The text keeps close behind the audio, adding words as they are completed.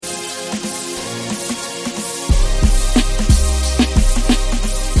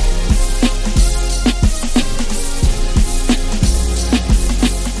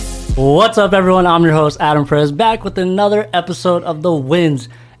What's up, everyone? I'm your host, Adam Perez, back with another episode of the Wins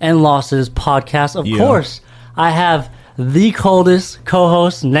and Losses podcast. Of course, I have the coldest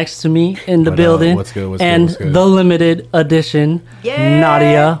co-host next to me in the building. What's good? And the limited edition,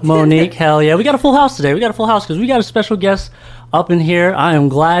 Nadia, Monique. Hell yeah. We got a full house today. Because we got a special guest up in here. I am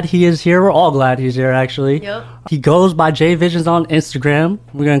glad he is here. We're all glad he's here, actually. Yep. He goes by JVisionz on Instagram.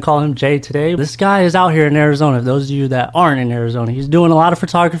 We're going to call him Jay today. This guy is out here in Arizona. Those of you that aren't in Arizona, he's doing a lot of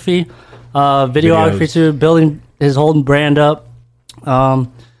photography, videography too, building his whole brand up.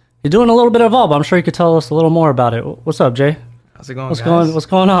 He's doing a little bit of all, but I'm sure he could tell us a little more about it. What's up, Jay? How's it going, What's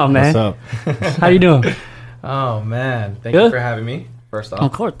going on, man? What's up? How you doing? Oh, man. Thank you for having me, first off.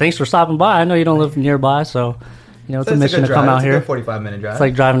 Of course. Thanks for stopping by. I know you don't live nearby, so... You know, it's a mission to come out here. It's a good 45-minute drive. It's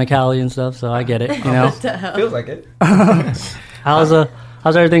like driving to Cali and stuff, so I get it, you know. Feels like it. How's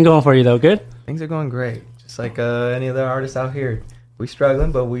everything going for you, though? Good? Things are going great. Just like any other artists out here. We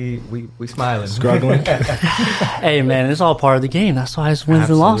struggling, but we smiling. Struggling. Hey, man, it's all part of the game. That's why it's wins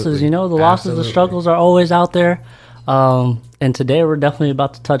and losses, you know. The losses, the struggles are always out there. And today we're definitely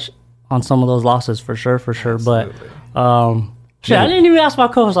about to touch on some of those losses for sure. Absolutely. But, shit, I didn't even ask my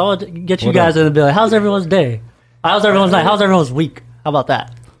co-host. I want to get you guys in the building. How's everyone's day? How's everyone's night? How's everyone's week? How about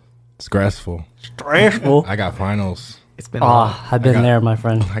that? Stressful. I got finals. It's been long. I've been there, my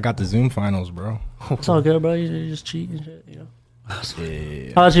friend. I got the Zoom finals, bro. It's all good, bro. You just cheat and shit, you know.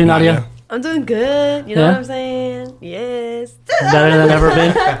 Yeah. How about you, Nadia? I'm doing good. You know what I'm saying? Yes. Better than ever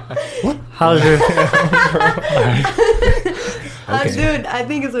been? How's your... Okay. Dude, I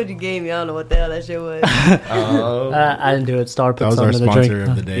think it's what you gave me. I don't know what the hell that shit was. I didn't do it. Star put that was something our in the sponsor drink.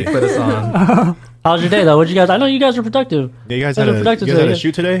 of the day. Put us on. How's your day, though? What'd you guys... I know you guys are productive. Yeah, you guys had a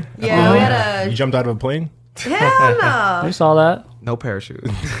shoot today? Yeah, we had a... You jumped out of a plane? Hell no. We saw that. No parachute.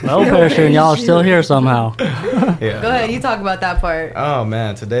 No parachute, and y'all are still here somehow. Yeah. Go ahead, you talk about that part. Oh,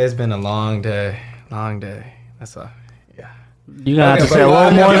 man. Today has been a long day. Long day. That's a... You're going to have to say a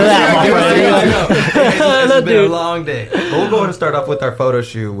little more than that, my friend. It's been a long day. But we'll go ahead and start off with our photo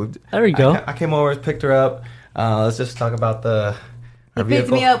shoot. There we go. I came over, picked her up. Let's just talk about He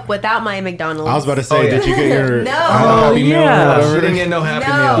picked me up without my McDonald's. I was about to say, did you get your No. Happy Meal or whatever? She didn't get no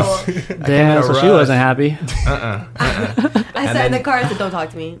Happy Meals. Damn, so she wasn't happy. I sat in the car and said, don't talk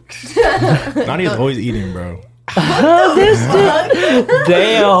to me. Nadia's always eating, bro. This dude.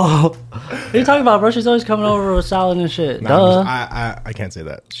 Damn. What are you talking about, bro? She's always coming over with salad and shit. Nah, I can't say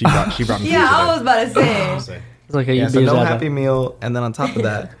that. She brought me food Yeah, I today. was about to say. It's okay, Yeah, so no Happy Meal, and then on top of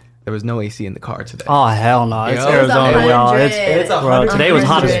that, there was no AC in the car today. Oh, hell no. It's Yo. Arizona, y'all. It's Bro, today was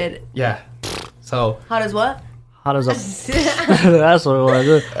hot as... 100. Yeah. So... Hot as what? Hot as a... That's what it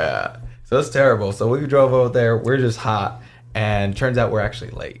was. Yeah. So it's terrible. So we drove over there. We're just hot. And turns out we're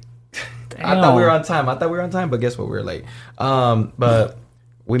actually late. I thought we were on time. But guess what? We were late. But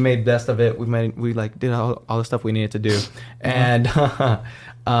we made best of it. We did all the stuff we needed to do. And, we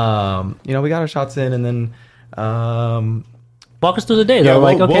got our shots in. And then... Walk us through the day, though.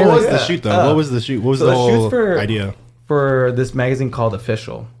 Yeah, what was the the shoot, though? What was the shoot? What was the whole idea? For this magazine called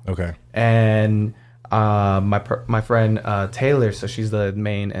Official. Okay. And my friend Taylor, so she's the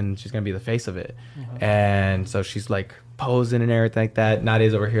main, and she's going to be the face of it. And so she's, like, posing and everything like that.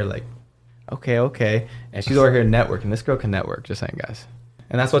 Nadia's over here, like, okay. And she's over here networking. This girl can network, just saying, guys.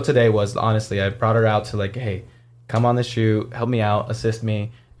 And that's what today was, honestly. I brought her out to, like, hey, come on the shoot, help me out, assist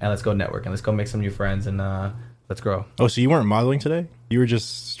me, and let's go network. And let's go make some new friends, and let's grow. Oh, so you weren't modeling today? You were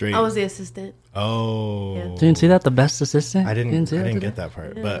just straight... I was the assistant. Oh. Yeah. Didn't see that? The best assistant? I didn't see get that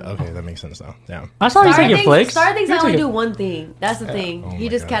part. Yeah. But, okay, that makes sense now. Damn. I saw you taking flicks. Star thinks I only do one thing. That's the thing. He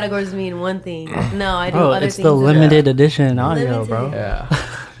just categorizes me in one thing. No, I do other things. It's the limited edition audio, bro. Yeah.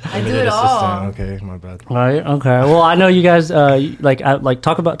 I do it all. Okay, my bad. Right. Okay. Well, I know you guys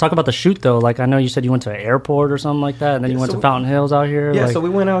talk about the shoot though. Like I know you said you went to an airport or something like that, and then you went to Fountain Hills out here. Yeah. So we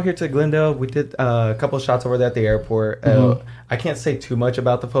went out here to Glendale. We did a couple of shots over there at the airport. I can't say too much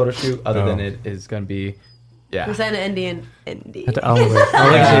about the photo shoot other than it is going to be. Yeah. We're saying Indian.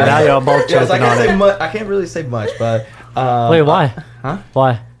 Now you're both so joking on it. I can't really say much, but wait, why? Huh?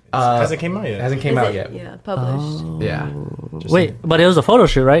 Why? Hasn't came out yet. Yeah, published. Yeah. Wait, but it was a photo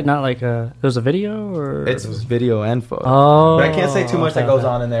shoot, right? Not like it was a video, or it was video and photo. Oh, but I can't say too much that goes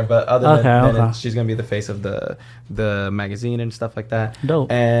on in there. But other than she's gonna be the face of the magazine and stuff like that.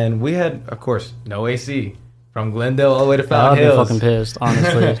 Dope. And we had, of course, no AC from Glendale all the way to Fountain Hills. I'd be fucking pissed,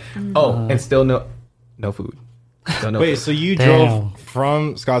 honestly. And still no food. Wait, so you drove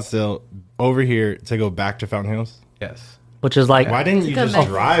from Scottsdale over here to go back to Fountain Hills? Yes. which is like, why didn't you just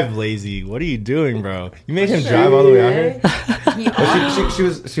drive, lazy? What are you doing, bro? You made him drive all the way out here.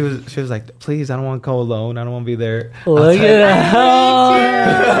 She was like, please, I don't want to go alone. I don't want to be there. Look at that.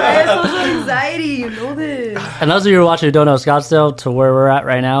 I have social anxiety. You know this. And those of you who are watching who don't know, Scottsdale to where we're at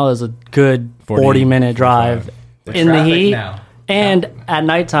right now is a good 40-minute drive in the heat. Now. And at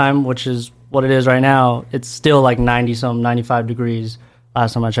nighttime, which is what it is right now, it's still like 90-something, 95 degrees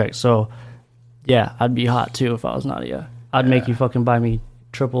last time I checked. So, yeah, I'd be hot too if I was Nadia. I'd make you fucking buy me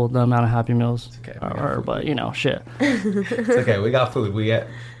triple the amount of Happy Meals. It's okay. But, you know, shit. It's okay. We got food. We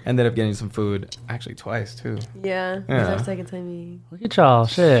ended up getting some food actually twice, too. Yeah. It was our second time eating. Look at y'all.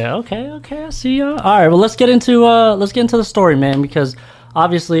 Shit. Okay. I see y'all. All right. Well, let's get into the story, man, because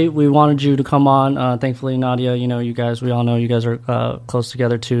obviously we wanted you to come on. Thankfully, Nadia, you know, we all know you guys are close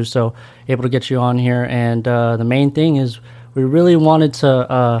together, too, so able to get you on here. And the main thing is we really wanted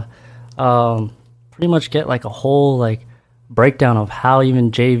to pretty much get like a whole like breakdown of how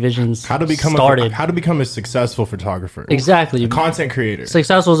even JVisionz started. How to become a successful photographer. Exactly. A content creator.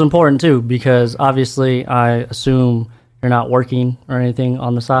 Successful is important too, because obviously I assume you're not working or anything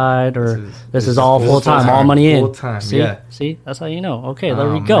on the side, or this is all full-time, all money in. Full-time, See? That's how you know. Okay, there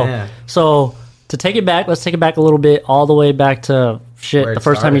we go. Man. So to take it back, let's take it back a little bit, all the way back to the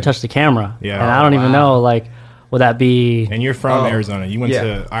first time you touched the camera. Yeah. And I don't even know, like, would that be... And you're from Arizona. You went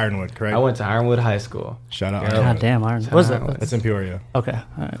to Ironwood, correct? I went to Ironwood High School. Shout out. God damn, Ironwood. What's that? That's in Peoria. Okay.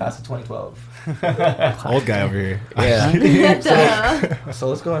 All right. Class of 2012. Old guy over here. Yeah. So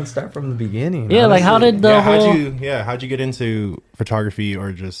let's go and start from the beginning. Yeah, honestly. Like how did the whole... How'd you get into photography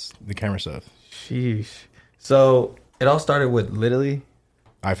or just the camera stuff? Sheesh. So it all started with literally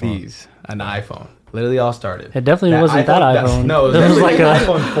an iPhone. Literally all started. It definitely wasn't that iPhone. No, it was like an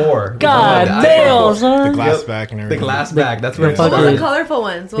iPhone 4. God damn, son. The glass back and everything. The glass back. That's where it What started. was the colorful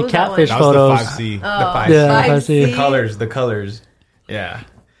ones? What the catfish that photos. That was the 5C. The 5C. 5C. The colors. Yeah.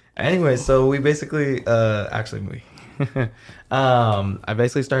 Anyway, so we basically, I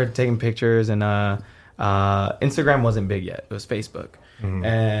basically started taking pictures, and Instagram wasn't big yet. It was Facebook. Mm-hmm.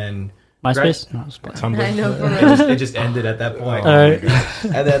 And MySpace? Tumblr. I know. It just ended at that point. All right.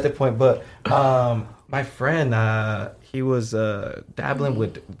 Ended at that point. But my friend, he was dabbling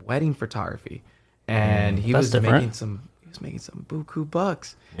with wedding photography, and he was making some buku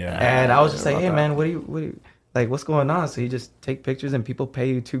bucks. Yeah. And I was just like, hey man, what do you like? What's going on? So you just take pictures and people pay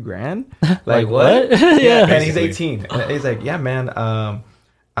you $2,000? Like what? Yeah. And he's 18. And he's like, yeah man,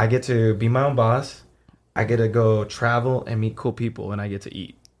 I get to be my own boss. I get to go travel and meet cool people, and I get to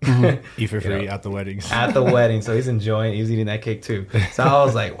eat. Eat for free at the weddings. At the wedding. So he's enjoying, he was eating that cake too. So I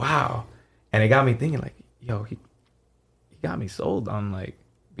was like, wow. And it got me thinking, like, yo, he got me sold on like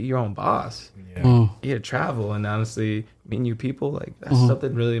be your own boss. Yeah. You get to travel and honestly meet new people, like that's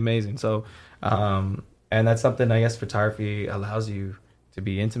something really amazing. So and that's something I guess photography allows you to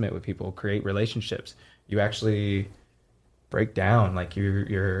be intimate with people, create relationships. You actually break down, like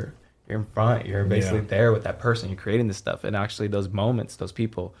you're in front, you're basically there with that person, you're creating this stuff, and actually those moments, those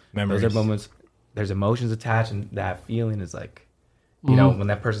people, memories. Those are moments, there's emotions attached, and that feeling is like, you know, when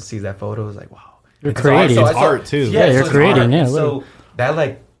that person sees that photo, it's like, wow, you're creating. It's art too. Yeah, you're creating. Yeah, so that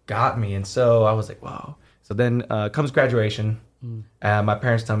like got me, and so I was like, wow. So then comes graduation, and my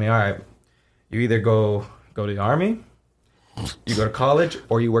parents tell me, all right, you either go to the army, you go to college,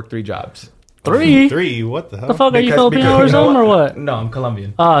 or you work 3 jobs. 3? 3? What the hell? The fuck, are you Filipino or something, or what? No, I'm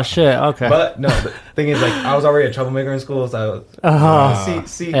Colombian. Oh shit. Okay. But no, the thing is, like, I was already a troublemaker in school, so I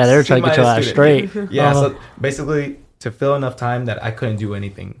was yeah, they were trying to get your ass straight. Yeah, so basically to fill enough time that I couldn't do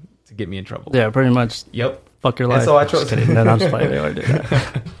anything to get me in trouble. Yeah, pretty much. Yep. Fuck your life. And so I chose. No, I'm just playing. They already did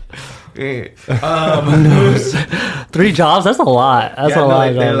that. 3 jobs? That's a lot. That's a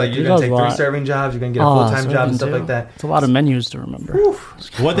lot. They're like, you're gonna take 3 serving jobs. You're gonna get a full-time job and stuff like that. It's a lot of menus to remember.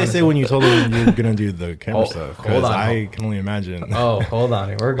 What they say when you told them you're gonna do the camera stuff? Because I can only imagine. Oh, hold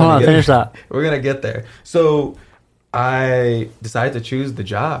on. Finish that. We're gonna get there. So I decided to choose the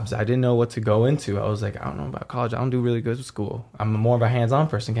jobs. I didn't know what to go into. I was like, I don't know about college. I don't do really good with school. I'm more of a hands-on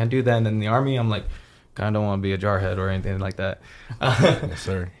person. Can't do that. And in the army, I'm like, kind of don't want to be a jarhead or anything like that. Yes,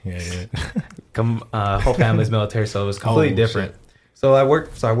 sir. Yeah. Whole family's military, so it was completely different. Shit. So I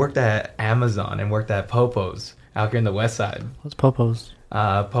worked at Amazon and worked at Popo's out here in the West Side. What's Popo's?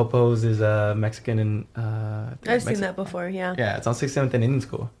 Popo's is a Mexican and I've seen that before. Yeah. Yeah, it's on 67th and Indian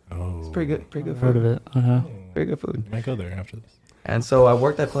School. Oh, it's pretty good. Pretty good food. Heard of it? Pretty good food. Might go there after this. And so I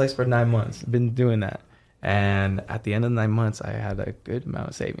worked that place for 9 months. Been doing that, and at the end of the 9 months, I had a good amount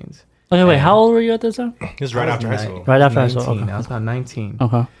of savings. Okay, wait. How old were you at this time? It was right after high school. Right after high school. Okay. I was about 19.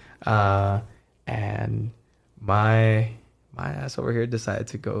 Okay. And my ass over here decided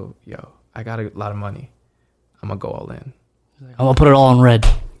to go, yo, I got a lot of money. I'm going to go all in. I'm gonna put it all in red.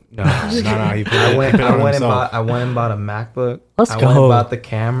 No, I went and bought a MacBook. Let's I go. went and bought the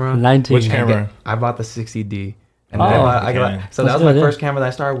camera. 19. Which camera? I bought the 60D. And Oh, I got so that That's was my good, yeah. first camera that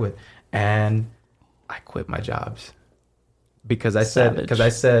I started with. And I quit my jobs. Because I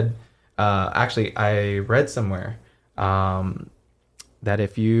said, actually I read somewhere that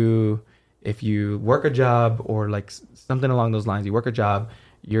if you work a job or like something along those lines, you work a job,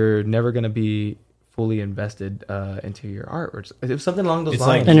 you're never gonna be fully invested into your art, or it was something along those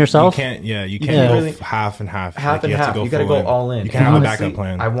lines. In yourself? You can't can't go really- half and half. Half and you have half. to go You gotta full go all in. You can't have a Honestly,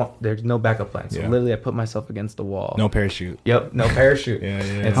 backup plan. there's no backup plan. So Yeah. literally I put myself against the wall. No parachute. Yep, no parachute. Yeah.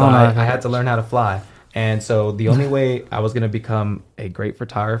 And so Oh, I no. had to learn how to fly. And so the only way I was gonna become a great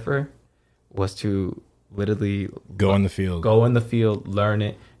photographer was to literally Go in the field. go in the field, learn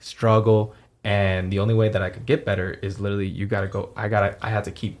it, struggle, and the only way that I could get better is literally I had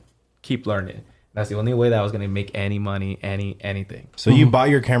to keep learning. That's the only way that I was gonna make any money, anything. So you bought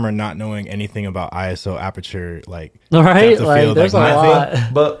your camera not knowing anything about ISO, aperture, like Right? depth of Like, field, there's a nothing.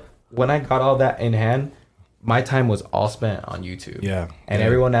 lot. But when I got all that in hand, my time was all spent on YouTube. Yeah. And Yeah.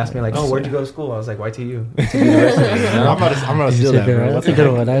 everyone asked me like, "Oh, where'd you go to school?" I was like, "YTU, YouTube University." You know? I'm about to steal that, bro. That's a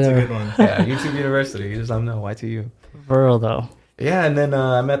good one. That's a I good know. one. Yeah, YouTube University. You just let them know YTU. For real though. Yeah, and then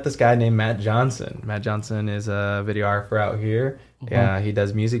I met this guy named Matt Johnson. Matt Johnson is a videographer out here. Yeah, he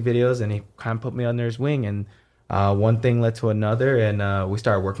does music videos, and he kind of put me under his wing. And one thing led to another, and we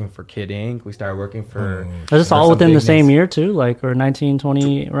started working for Kid Ink. We started working for. Is this for all some within big the same names. year too? Like, or 19,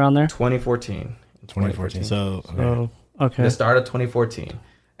 20, around there? 2014. 2014. So So, okay. The start of 2014,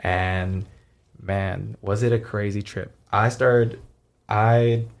 and man, was it a crazy trip.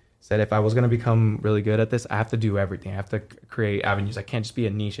 I said if I was going to become really good at this, I have to do everything. I have to create avenues. I can't just be a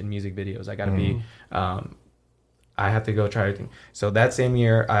niche in music videos. I got to be I have to go try everything. So that same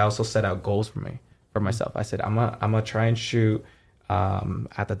year, I also set out goals for myself. I said I'm gonna try and shoot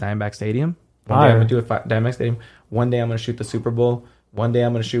at the Diamondback Stadium. One day I'm gonna do it at Diamondback Stadium. One day I'm gonna shoot the Super Bowl. One day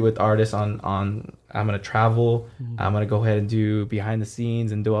I'm gonna shoot with artists on. I'm gonna travel. I'm gonna go ahead and do behind the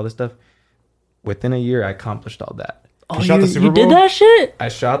scenes and do all this stuff. Within a year, I accomplished all that. Oh, shot the Super you did Bowl? that shit? I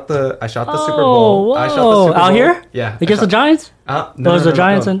shot the Super Oh, Bowl. I shot the whoa. Super Out Bowl. here? Yeah. Against the Giants? No, was the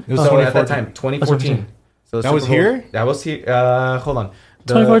Giants in- It was So at that 2014. time, 2014. So the That was Super Bowl- here? That was here. Hold on.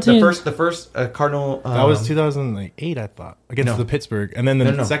 2014. The first Cardinal. That was 2008, I thought, against No. the Pittsburgh, and then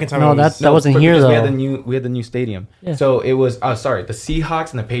the No. second time. No, it was, that wasn't here, because though. We had the new stadium. Yeah. So it was. Sorry, the Seahawks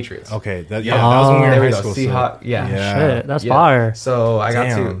and the Patriots. okay. That Yeah. was when we were There in we high go. school. Seahawks. Yeah. Shit, that's Yeah. fire. So I got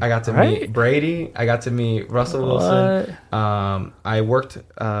Damn. to Right? meet Brady. I got to meet Russell Wilson. I worked.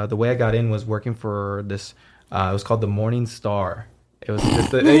 The way I got in was working for this. It was called the Morning Star. It was just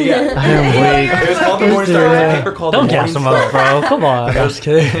the It was called the Morning Star. It was a paper called Don't the gas Morning him Star. up, bro. Come on. I'm just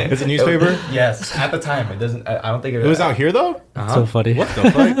kidding. It's a newspaper. Yes, at the time it doesn't. I don't think It was out here though. So funny. What the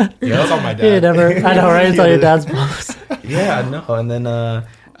fuck? Yeah, that was on my dad. Yeah, never. I know, right? It's on your dad's post. Yeah, I know. And then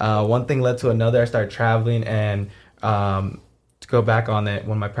one thing led to another. I started traveling, and to go back on it,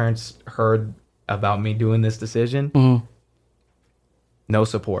 when my parents heard about me doing this decision, no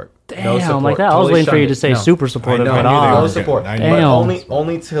support. No Damn, support. like that. I was Totally waiting for you shunned to it. say No. super supportive, I know, but I knew they No were support. I But knew. Damn.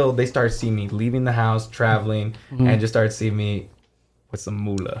 only till they started seeing me leaving the house, traveling, and just started seeing me with some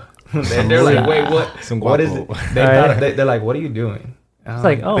moolah. They're like, wait, what? Some What is it? guapo. They Right. thought, they're like, what are you doing? It's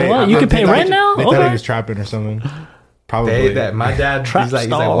like, oh, They- what? You can they pay thought rent he- now? They thought he Okay. was trapping or something. Probably. My dad, Trap he's like,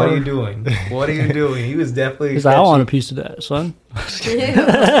 star. what are you doing? What are you doing? He was definitely. He's like, I sketchy. want a piece of that, son.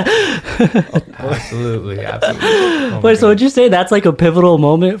 Absolutely. Oh my Wait, so God. would you say that's like a pivotal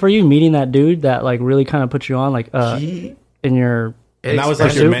moment for you, meeting that dude that like really kind of put you on, like He- in your and that was like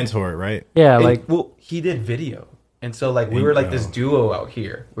Pursuit? your mentor, right? yeah, And, like well, he did video, and so like we were like this duo out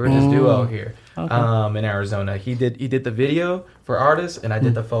here. We were this duo out here, in Arizona. He did the video for artists, and I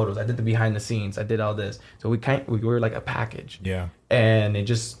did the photos. I did the behind the scenes. I did all this. So we were like a package. Yeah. And it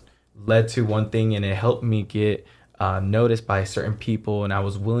just led to one thing, and it helped me get noticed by certain people, and I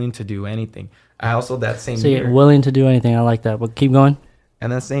was willing to do anything. I also that same so year, you're willing to do anything. I like that. But keep going.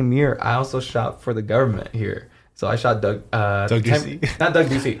 and that same year, I also shot for the government here. So I shot Doug Ducey? not Doug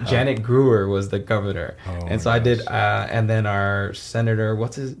Ducey. Janet Brewer was the governor, Oh and so my I did. And then our senator,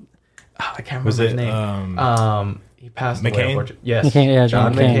 what's his? Oh, I can't remember Was his it, name. He passed away. McCain? Unfortunately. Yes, McCain, yeah,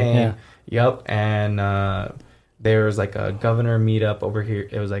 John John McCain, McCain. yeah. Yep, and there was like a governor meetup over here.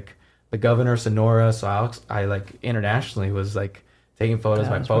 It was like the governor of Sonora. So I like internationally was like taking photos. Yeah,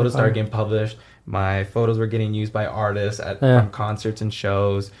 My that's photos pretty started fun. getting published. My photos were getting used by artists at Yeah. from concerts and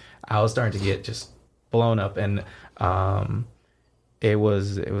shows. I was starting to get just blown up, and it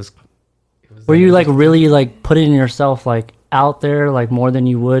was Were you like really like putting yourself like out there like more than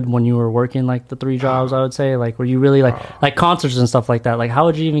you would when you were working like the 3 jobs? I would say, like, were you really like concerts and stuff like that? Like, how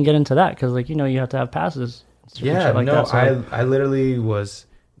would you even get into that? Because like, you know, you have to have passes. Yeah, like no, that, so, I literally was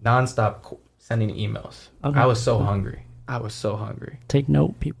nonstop sending emails. Okay. I was so hungry. I was so hungry. Take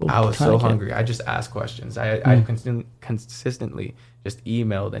note, people. I was so hungry. I just asked questions. I consistently just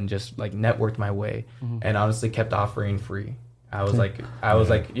emailed and just like networked my way, and honestly kept offering free. I was like,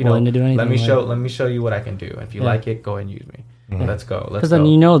 you know, Willing to do anything, let me show you what I can do. If you like it, go ahead and use me. Let's go. Because then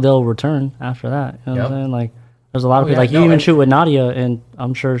you know they'll return after that. You know what I'm saying? Like, there's a lot of people. Like, you even shoot with Nadia, and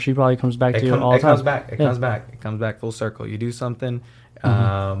I'm sure she probably comes back to you all the time. It comes back full circle. You do something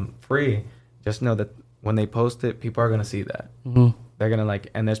free, just know that when they post it, people are gonna see that. They're gonna like,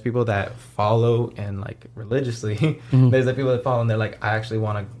 and there's people that follow and like religiously. There's the people that follow and they're like, I actually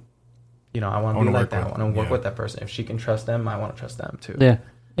want to, you know, I want to be like that. I want to work with that person. If she can trust them, I want to trust them too.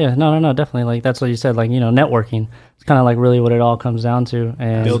 Yeah, no, definitely. Like, that's what you said. Like, you know, networking. It's kind of like really what it all comes down to.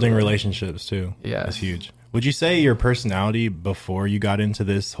 And building relationships too. Yeah, that's huge. Would you say your personality before you got into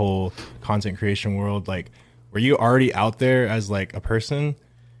this whole content creation world, like, were you already out there as like a person,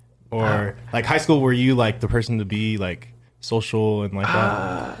 or like high school, were you like the person to be like social and like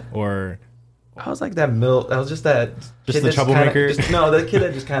that, or? I was like that. I was just that. Just the troublemaker. The kid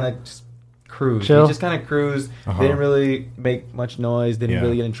that just kind of cruised. Chill. He just kind of cruised. Didn't really make much noise. Didn't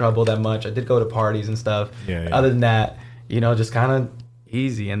really get in trouble that much. I did go to parties and stuff. Other than that, you know, just kind of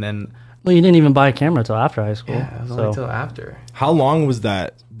easy. And then, well, you didn't even buy a camera till after high school. Yeah, it was only till after. How long was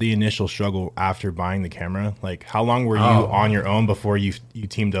that? The initial struggle after buying the camera? Like, how long were you on your own before you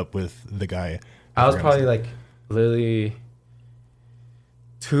teamed up with the guy? I was probably like literally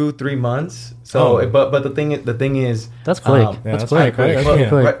 2-3 months. So, but the thing is, that's quick. That's quick, right? That's pretty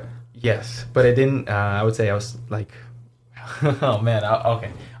quick. Yes, but it didn't. I would say I was like, oh man.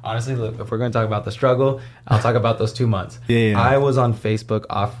 Okay, honestly, look, if we're going to talk about the struggle, I'll talk about those 2 months. I was on Facebook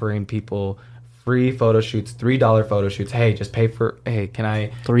offering people free photo shoots, $3 photo shoots. Hey, just pay for. Hey, can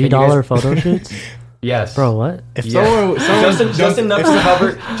I $3 photo shoots? Yes, bro. What? If someone just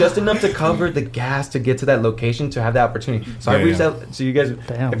enough to cover the gas to get to that location to have the opportunity. So I reached out to you guys.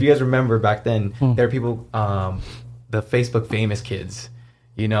 Damn. If you guys remember back then, there are people, the Facebook famous kids.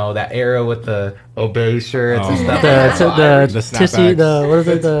 You know, that era with the obey shirts and stuff. The tissy, what is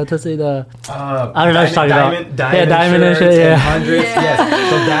it? The tissy, I don't know what you're talking about. Diamond and shit, and hundreds. Yes.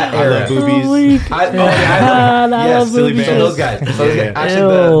 So that era. I love boobies. I love silly so those guys.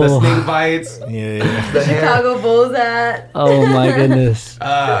 Actually, the snake bites. The Chicago Bulls hat. Oh my goodness.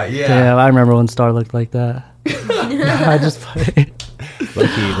 Damn, I remember when Star looked like that. I just played.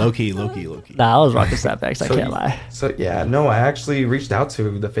 Low key. Nah, I was rocking snapbacks. I can't lie. So yeah, no, I actually reached out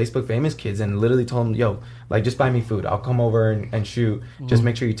to the Facebook famous kids and literally told them, yo, like, just buy me food. I'll come over and shoot. Just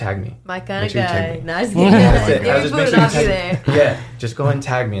make sure you tag me. My kind of guy. Nice. That's it. Give me food, I'll be there. Yeah, just go ahead and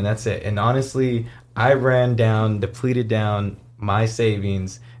tag me, and that's it. And honestly, I depleted down my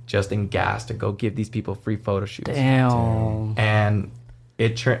savings just in gas to go give these people free photo shoots. Damn. And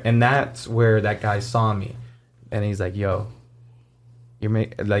and that's where that guy saw me, and he's like, yo,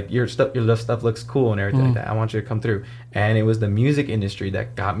 your stuff looks cool and everything like that. I want you to come through. And it was the music industry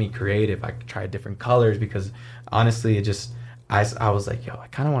that got me creative. I tried different colors because honestly, I was like, yo, I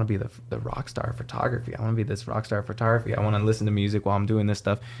kind of want to be the rock star photography. I want to be this rock star photography. I want to listen to music while I'm doing this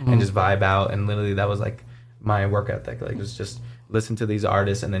stuff and just vibe out. And literally that was like my work ethic. Like, it was just listen to these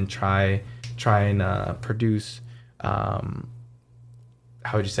artists and then try and produce, how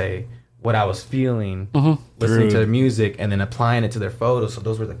would you say, what I was feeling, listening to their music, and then applying it to their photos. So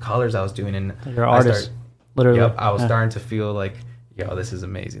those were the colors I was doing. And your artist, literally. Yep, I was starting to feel like, yo, this is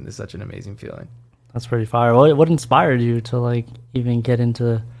amazing. This is such an amazing feeling. That's pretty fire. What inspired you to like even get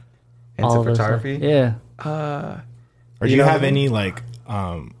into all photography? Yeah. Or do you have any like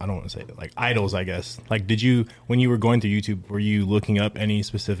I don't want to say like idols, I guess. Like, did you, when you were going through YouTube, were you looking up any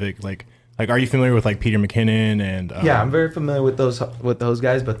specific like are you familiar with like Peter McKinnon and yeah, I'm very familiar with those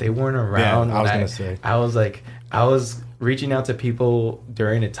guys, but they weren't around. Yeah, I was gonna say. I was reaching out to people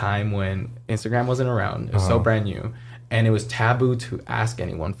during a time when Instagram wasn't around. It was so brand new, and it was taboo to ask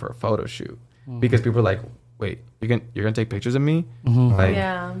anyone for a photo shoot because people were like, "Wait, you're gonna take pictures of me?" Like,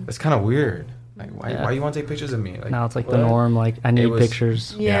 it's kind of weird. Like, why you want to take pictures of me? Like, now it's like the norm. Like, I need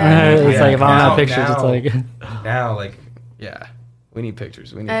pictures. Yeah. It's like if I don't have pictures, it's like now, like, yeah. We need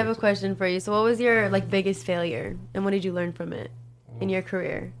pictures. I have a question for you. So what was your like biggest failure and what did you learn from it in your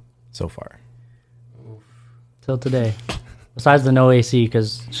career? So far. Till today. Besides the no AC,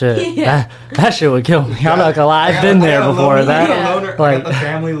 because shit, that shit would kill me. I'm not gonna lie. I've been there before. I got the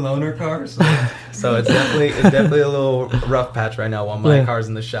family loaner car. So So it's definitely a little rough patch right now while my car's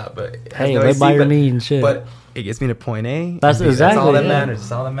in the shop. But hey, live by your means, shit. But it gets me to point A. That's exactly. That's all that matters.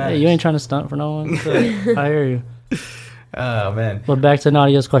 That's all that matters. Hey, you ain't trying to stunt for no one. So I hear you. Oh man. But back to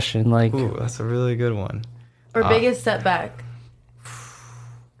Nadia's question, like, ooh, that's a really good one. Or biggest setback.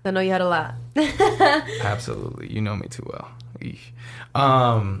 I know you had a lot. Absolutely, you know me too well.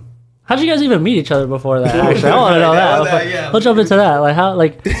 how'd you guys even meet each other before that? Actually, I want to know that. Let's jump into that. Like how?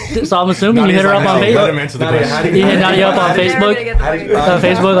 Like, so I'm assuming you hit her up on Facebook. You hit Nadia up on Facebook.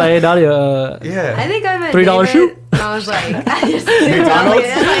 Facebook, like, hey Nadia. Yeah. I think I met $3 shoe. I was like,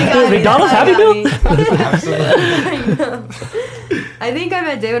 McDonald's Happy Meal. Absolutely. I think I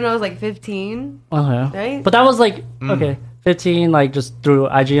met David when I was like 15. Okay. Right? But that was like okay, 15, like just through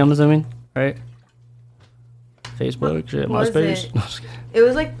IG, I'm assuming, right? Facebook, shit, Was MySpace. it? No, just kidding. It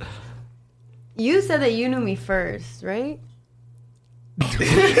was like, you said that you knew me first, right?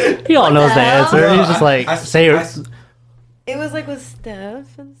 He all knows the hell? answer. He's just like, say it. It was like with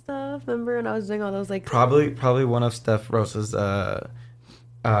Steph and stuff, remember? And I was doing all those like Probably one of Steph Rosa's like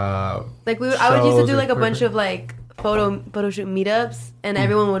I would used to do like a bunch of like photo shoot meetups, and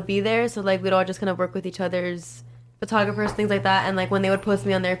everyone would be there, so like we'd all just kind of work with each other's photographers, things like that. And like when they would post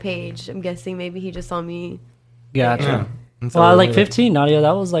me on their page, I'm guessing maybe he just saw me. Gotcha. Yeah. Well, like 15, Nadia,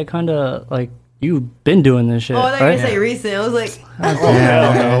 that was like kind of like you've been doing this shit. Oh, I thought right? you were gonna say recent. I was like,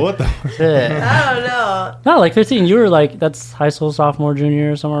 No, what the? Shit. I don't know. No, like 15. You were like, that's high school, sophomore,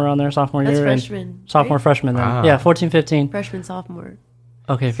 junior, somewhere around there, sophomore That's year. freshman. Sophomore, right? freshman then. Wow. Yeah, 14, 15. Freshman, sophomore.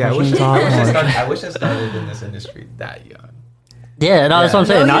 Okay, Yeah, freshman, sophomore. I wish I started in this industry that young. Yeah, no, that's what I'm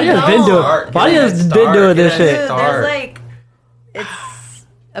saying. No, you Nadia's don't. been doing. Nadia's been doing this Get a head shit. Dude, start. there's like, it's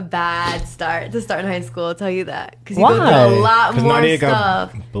a bad start to start in high school. I'll tell you that, because you Why? go through a lot Because more Nadia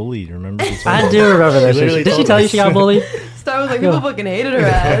stuff. got bullied. Remember? I do remember that literally shit. Did she told tell you us. she got bullied? Star was like, people fucking hated her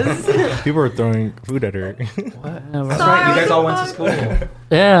ass. People were throwing food at her. What? Never. That's Sorry, right. You guys all what went to the school.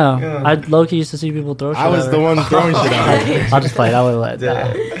 Yeah. Yeah. I low-key used to see people throw shit I was at the her. one throwing shit at her. I'll just play it. I would let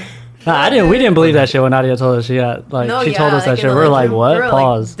that. Yeah. Nah, I didn't. We didn't believe that shit when Nadia told us she got like No, she yeah, told us that like, shit. in the We're like, lunchroom, what? we were,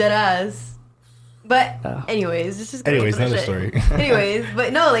 Pause. Like, dead ass. But Yeah. anyways, it's just Anyways, finish another it. story. Anyways,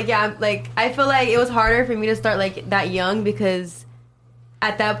 but no, like yeah, like I feel like it was harder for me to start like that young, because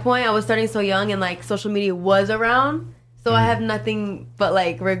at that point I was starting so young and like social media was around. So I have nothing but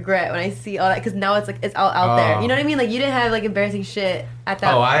like regret when I see all that, because now it's like it's all out there. You know what I mean? Like you didn't have like embarrassing shit at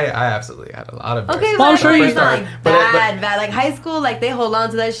that. Oh, I absolutely had a lot of. Okay, Well, I'm sure it's you- not like But- bad. Like high school, like they hold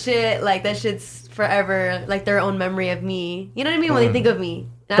on to that shit. Like that shit's forever, like their own memory of me. You know what I mean? When they think of me.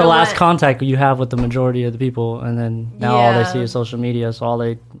 And I The don't last want- contact you have with the majority of the people, and then now all they Yeah. see is social media, so all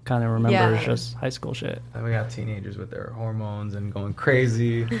they kind of remember Yeah. is just high school shit. And we got teenagers with their hormones and going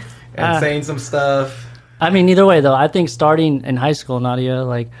crazy and Ah. saying some stuff. I mean, either way though, I think starting in high school, Nadia,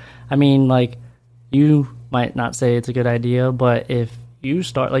 like, I mean, like, you might not say it's a good idea, but if you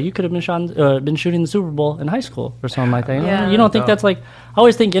start, like, you could have been shooting the Super Bowl in high school or something like that. You know? Yeah. You don't think that's like? I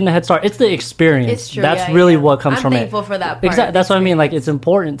always think getting a head start. It's the experience. It's true. That's yeah, really yeah. what comes I'm from it. thankful for that part. Exactly. That's what I mean. Like, it's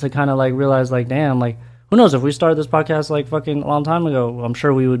important to kind of like realize, like, damn, like, who knows if we started this podcast like fucking a long time ago, I'm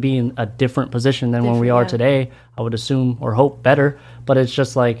sure we would be in a different position than when we are Different, yeah. today. I would assume or hope better. But it's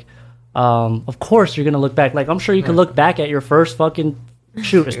just like, of course you're gonna look back. Like I'm sure you can look back at your first fucking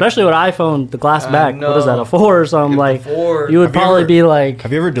shoot, especially with iPhone, the glass back. What is that, a 4 or something? Like Four. you would Have you probably ever- be like,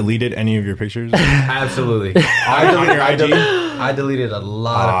 Have you ever deleted any of your pictures? Absolutely. on your IG? I deleted a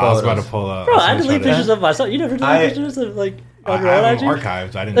lot I of was photos. about to pull up. bro, I was gonna delete try to- pictures of myself. You never delete I- pictures of like I on your own have IG? them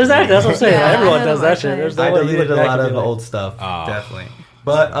archived. I didn't. Exactly, that's what I'm saying. Yeah, I Everyone have does them that shit. archived. There's no I way you deleted look a back lot and of be like- old stuff, Oh. definitely.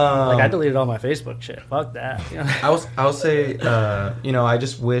 But Like I deleted all my Facebook shit. Fuck that. I'll say, I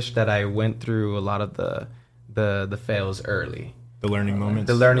just wish that I went through a lot of the fails early. The learning moments.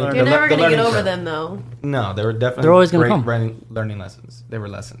 The learning. You're the never the gonna get learning over curve. them though. No, they were definitely They're always gonna great come. learning lessons. They were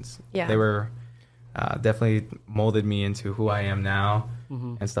lessons. Yeah. They were definitely molded me into who I am now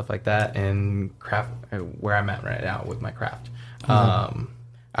and stuff like that, and craft where I'm at right now with my craft. I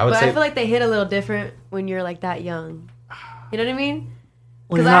would But say I feel like they hit a little different when you're like that young. You know what I mean?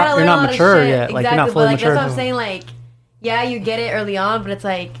 Well, I had to you're learn a not lot of mature shit. yet. Like exactly, you're not fully but like mature. that's what I'm saying. Like, yeah, you get it early on, but it's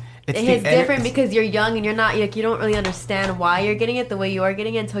like It's it the hits end- different it's- because you're young and you're not like you don't really understand why you're getting it the way you are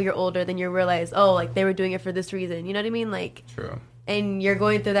getting it until you're older. Then you realize, oh, like they were doing it for this reason. You know what I mean? Like, true. and you're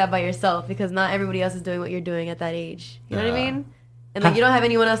going through that by yourself because not everybody else is doing what you're doing at that age. You know what I Yeah. mean? And like you don't have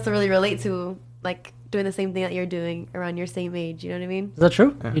anyone else to really relate to, like doing the same thing that you're doing around your same age. You know what I mean? Is that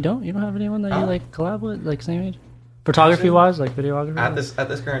true? Yeah. You don't? You don't have anyone that you Oh. like collab with, like same age? Photography wise, like videography? At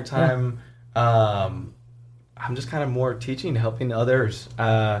this current time, I'm just kind of more teaching, helping others.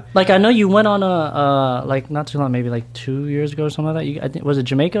 Like I know you went on a like not too long, maybe like 2 years ago or something like that. I think was it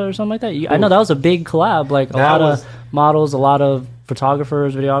Jamaica or something like that. I know that was a big collab. Like a lot of models, a lot of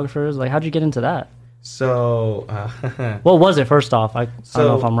photographers, videographers. Like how'd you get into that? So, what was it? First off, I don't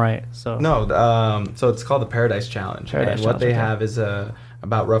know if I'm right. So no, so it's called the Paradise Challenge. Paradise and what Challenge, they have is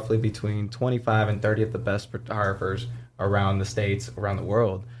about roughly between 25 and 30 of the best photographers around the states, around the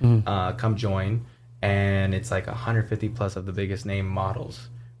world, come join. And it's like 150 plus of the biggest name models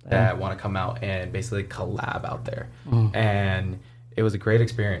that want to come out and basically collab out there. And it was a great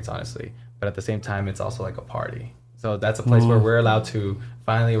experience, honestly. But at the same time, it's also like a party. So that's a place where we're allowed to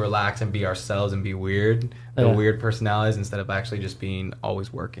finally relax and be ourselves and be weird, the weird personalities, instead of actually just being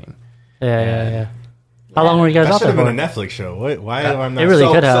always working. Yeah. How long were you guys That out should there have for? been a Netflix show. Why am I not? It really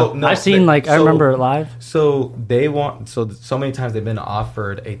So- could have. so, no, I've seen they- I remember it live. So they want so many times they've been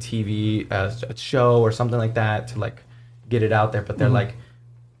offered a TV a show or something like that to like get it out there, but they're like,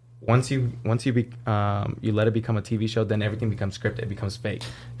 once you let it become a TV show, then everything becomes scripted, it becomes fake.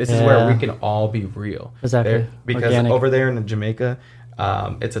 This is where we can all be real. Exactly. Because Organic. over there in Jamaica,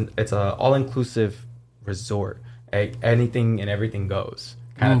 it's a all inclusive resort. Anything and everything goes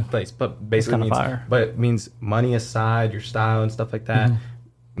kind of place, but basically kinda means, fire. but it means money aside, your style and stuff like that.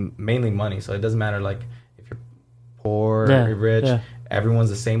 Mainly money, so it doesn't matter like if you're poor or you're rich. Everyone's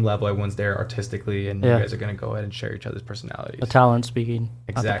the same level. Everyone's there artistically, and you guys are gonna go ahead and share each other's personalities. The talent speaking out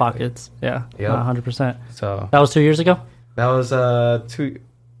the Exactly. pockets. Yeah, Yep. 100%. So That was 2 years ago. that was two.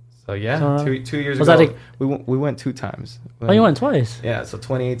 So yeah, So, 2 years was ago. that we went 2 times. Oh, you went twice. Yeah, so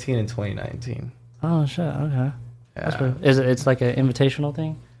 2018 and 2019. Oh shit. Okay. That's Yeah. pretty, it's like an invitational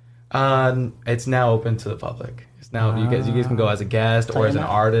thing? It's now open to the public. It's now you guys can go as a guest or as an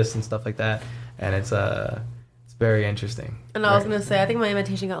artist and stuff like that, and it's very interesting. And I was gonna say, I think my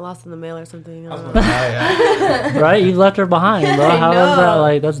invitation got lost in the mail or something. I don't know. Yeah. Right? You left her behind, bro. I How was that? know.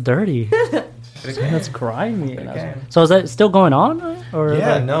 Like, that's dirty. That's grimy. So is that still going on? Or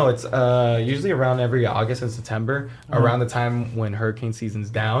Yeah, like, no, it's usually around every August and September, around the time when hurricane season's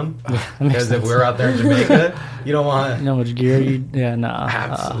down. Because if we're out there in Jamaica, you don't want you know how much gear you... Yeah, nah.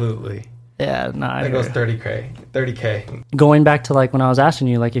 absolutely. Yeah, nah. I That goes hear 30K. Going back to like when I was asking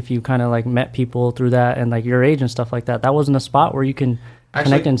you, like if you kind of like met people through that and like your age and stuff like that, that wasn't a spot where you can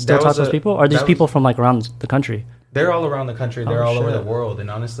connect and still that talk was to those a- people? Or are these that people was- from like around the country? They're all around the country. They're Oh, all over shit. the world.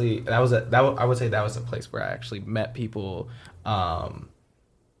 And honestly, I would say that was a place where I actually met people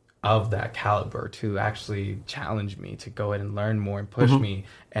of that caliber to actually challenge me to go ahead and learn more and push me.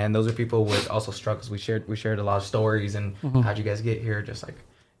 And those are people with also struggles. We shared a lot of stories and how'd you guys get here? Just like,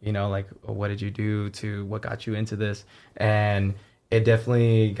 like what did you do to what got you into this? And it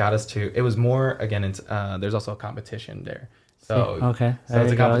definitely got us to. It was more again. It's there's also a competition there. So Okay. So There it's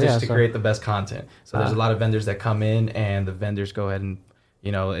a you go. competition Yeah, to so- create the best content. So there's a lot of vendors that come in, and the vendors go ahead and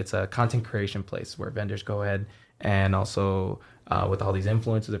it's a content creation place where vendors go ahead and also with all these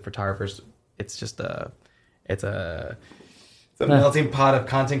influencers and photographers, it's just it's a melting pot of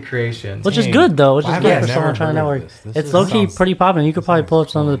content creation. Which is good though. Which Why is have I good for someone never trying to heard of network. this? It's low key sounds- pretty popping. You could probably pull up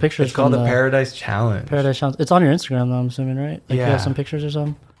some of the pictures. It's called from the Paradise Challenge. Paradise Challenge. It's on your Instagram though, I'm assuming, right? Like you Yeah. have some pictures or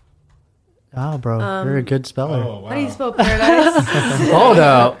something. Oh, bro, you're a good speller. Oh, wow. How do you spell paradise? Hold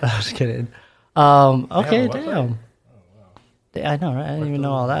up. I'm just kidding. Okay, a website? damn. I know, right? I didn't even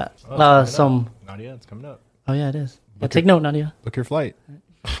know all that. Oh, it's coming Some. up. Nadia, it's coming up. Oh yeah, it is. Yeah, take note, Nadia. Book your flight.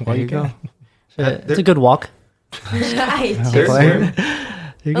 There you go. can. It's a good walk. Right. There's-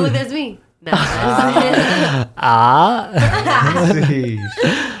 You're Oh, look, good. there's me. No.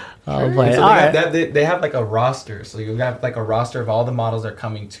 Oh, but So all right. they have like a roster. So you have like a roster of all the models that are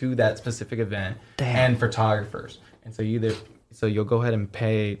coming to that specific event and photographers. And so you'll go ahead and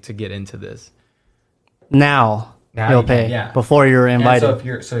pay to get into this. Now Now you'll you can, pay yeah. before you're And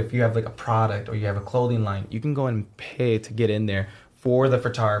invited. so if you have like a product or you have a clothing line, you can go ahead and pay to get in there for the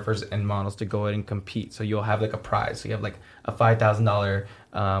photographers and models to go ahead and compete. So you'll have like a prize. So you have like a $5,000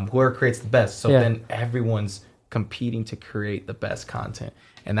 whoever creates the best. So then everyone's competing to create the best content.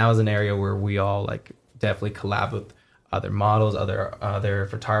 And that was an area where we all like definitely collab with other models, other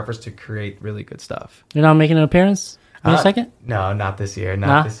photographers to create really good stuff. You're not making an appearance in a second? No, not this year.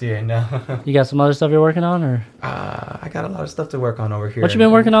 Nah? This year. No. You got some other stuff you're working on, or I got a lot of stuff to work on over here. what you been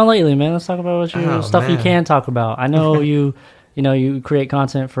working on lately, man? Let's talk about what you Oh, stuff you man. can talk about. I know you create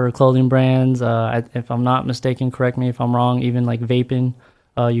content for clothing brands. If I'm not mistaken, correct me if I'm wrong. Even like vaping,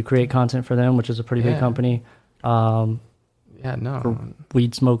 you create content for them, which is a pretty big Yeah. company. Yeah, no.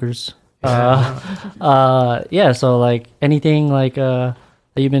 Weed smokers. So like anything like that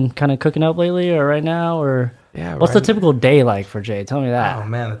you've been kind of cooking up lately or right now, or Yeah. What's the typical day like for Jay? Tell me that. Oh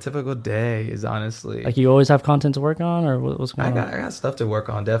man, the typical day is honestly Like, you always have content to work on, or what's going on? I got stuff to work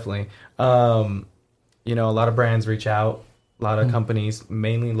on, definitely. You know, a lot of brands reach out, a lot of companies,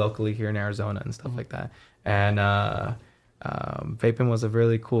 mainly locally here in Arizona and stuff like that. And Vaping was a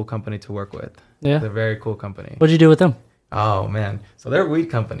really cool company to work with. Yeah. They're a very cool company. What'd you do with them? Oh man, so they're a weed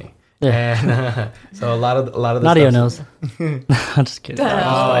company. Yeah. And so a lot of the Nadia stuff- knows. I'm just kidding.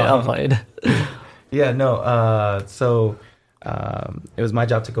 I'm playing. Yeah, no. So it was my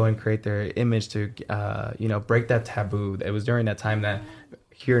job to go and create their image to, you know, break that taboo. It was during that time that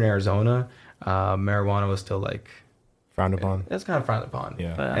here in Arizona, marijuana was still like Frowned upon. it's kind of frowned upon.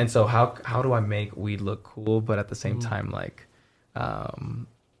 Yeah. And so how do I make weed look cool, but at the same time, like,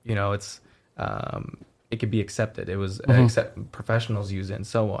 you know, it's it could be accepted. It was professionals use it and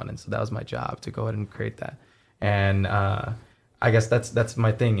so on. And so that was my job to go ahead and create that. And I guess that's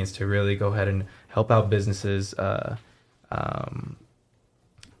my thing, is to really go ahead and help out businesses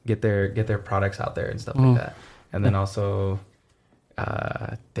get their products out there and stuff like that. And then also,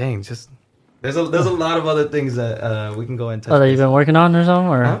 just there's a lot of other things that we can go into. Oh, that you've been working on or something,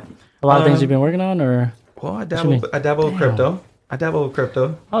 or a lot of things you've been working on, or? Well, I dabble with crypto.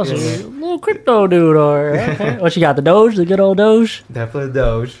 Oh, so you're a little crypto dude, or okay. What you got? The Doge, the good old Doge. Definitely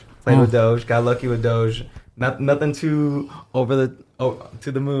Doge. Played with Doge. Got lucky with Doge. Nothing too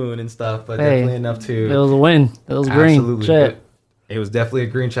to the moon and stuff, but definitely enough to. It was a win. It was green. Absolutely. Shit. It was definitely a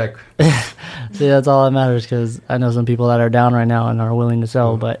green check. See, that's all that matters, because I know some people that are down right now and are willing to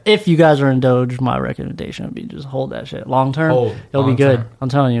sell. But if you guys are in Doge, my recommendation would be just hold that shit long term. It'll be good. I'm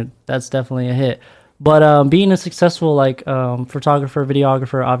telling you, that's definitely a hit. But being a successful photographer,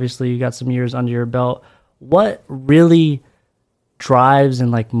 videographer, obviously you got some years under your belt. What really drives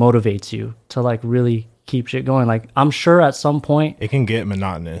and motivates you to really keep shit going? Like, I'm sure at some point it can get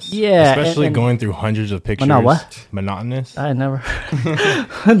monotonous. Yeah, especially going through hundreds of pictures. What? Monotonous. I never.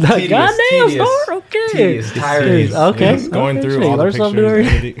 Tedious, Goddamn, store. Okay. Tedious, tiring. Okay. Just going okay, through shit, all the learn something new.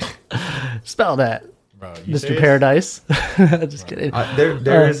 pictures. Spell that, Bro, you Mr. serious? Paradise. Just kidding.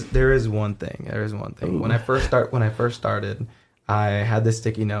 There is one thing. There is one thing. When I first started, I had this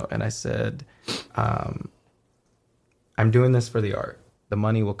sticky note and I said, "I'm doing this for the art. The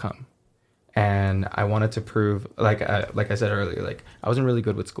money will come." And I wanted to prove, like I said earlier, I wasn't really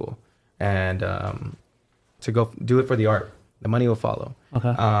good with school, and to go do it for the art, the money will follow.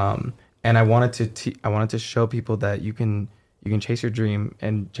 Okay. And I wanted to show people that you can chase your dream,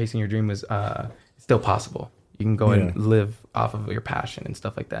 and chasing your dream is still possible. You can go and live off of your passion and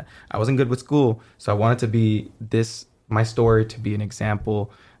stuff like that. I wasn't good with school, so I wanted to be my story to be an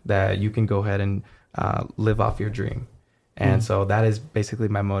example that you can go ahead and live off your dream. And so that is basically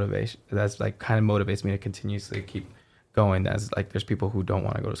my motivation. That's kind of motivates me to continuously keep going. As there's people who don't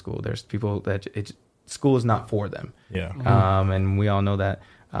want to go to school. There's people that school is not for them. Yeah. And we all know that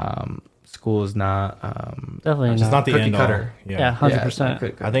school is not Definitely It's not the cookie end cutter. all. Yeah,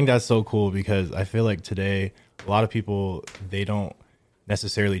 100%. I think that's so cool, because I feel like today a lot of people, they don't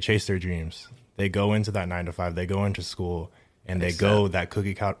necessarily chase their dreams. They go into that 9 to 5. They go into school and they go that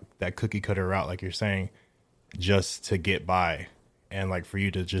cookie cutter route, like you're saying, just to get by. And for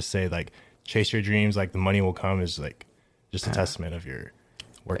you to just say chase your dreams, the money will come, is just a testament of your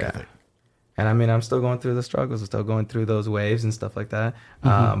work ethic. And I mean, I'm still going through the struggles. I'm still going through those waves and stuff like that.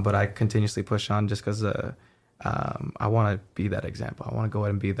 But I continuously push on just because I want to be that example. I want to go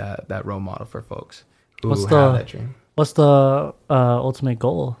ahead and be that role model for folks who have that dream. What's the ultimate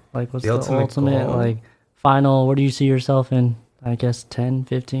goal? What's the ultimate goal? final? Where do you see yourself in, I guess, 10,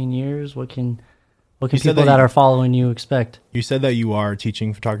 15 years? What can people that that are following you expect? You said that you are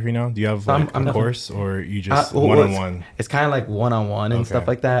teaching photography now. Do you have a course, or you just well, one-on-one? It's kind of like one-on-one and stuff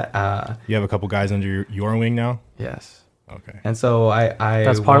like that. You have a couple guys under your wing now? Yes. Okay. And so I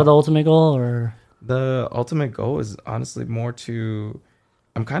That's part of the ultimate goal, or? The ultimate goal is honestly more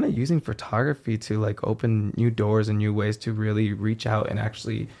I'm kind of using photography to open new doors and new ways to really reach out and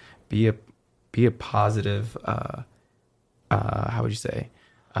actually be a positive, how would you say?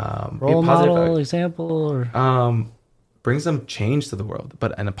 Role model, example, or bring some change to the world,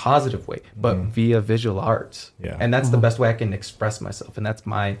 but in a positive way, but via visual arts. Yeah. And that's the best way I can express myself, and that's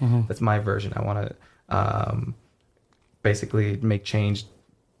my version. I want to basically make change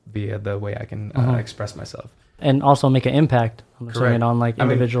via the way I can express myself, and also make an impact. I'm assuming Correct. on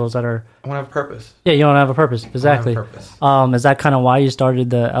individuals that are. I want to have a purpose. Yeah, you don't have a purpose. Exactly. I want to have a purpose. Is that kind of why you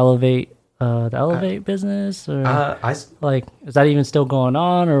started the Elevate business, or is that even still going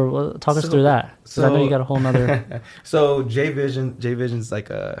on, or talk us through that? Because I know you got a whole nother. So JVisionz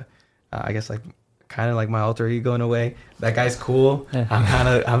like I guess kind of like my alter ego in a way. That guy's cool. Yeah.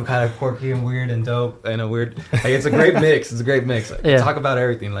 I'm kind of quirky and weird and dope and a weird. Like, it's a great mix. It's a great mix. Yeah. Talk about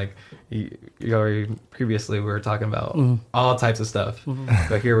everything. Like you already previously we were talking about all types of stuff,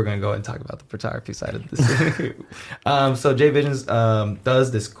 but here we're gonna go and talk about the photography side of this. So JVisionz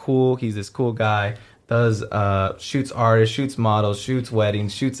does this cool. He's this cool guy. Does shoots artists, shoots models, shoots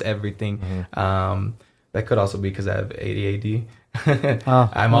weddings, shoots everything. That could also be because I have ADHD.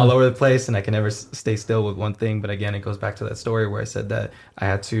 I'm all over the place and I can never stay still with one thing. But again, it goes back to that story where I said that I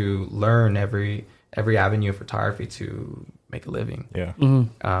had to learn every avenue of photography to make a living. Yeah.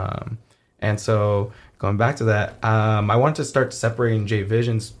 And so going back to that, I wanted to start separating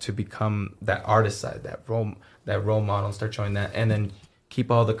JVisionz to become that artist side, that role model, start showing that, and then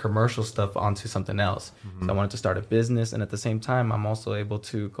keep all the commercial stuff onto something else. So I wanted to start a business, and at the same time, I'm also able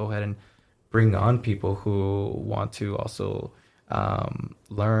to go ahead and bring on people who want to also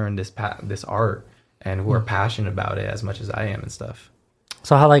learn this art and who are passionate about it as much as I am and stuff.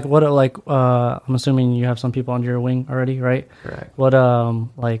 So how I'm assuming you have some people under your wing already, right? Correct. What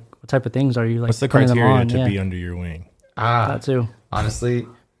what type of things are you like? What's the putting them criteria on? to be under your wing? That too. Honestly,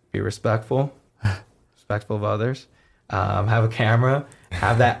 be respectful of others. Have a camera,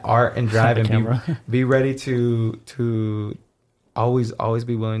 have that art and drive, and be ready to always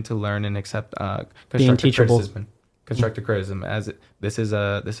be willing to learn and accept constructive criticism. Constructive criticism, as this is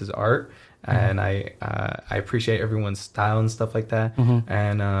art, and I appreciate everyone's style and stuff like that.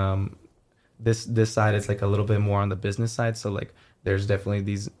 And this side is like a little bit more on the business side, so like there's definitely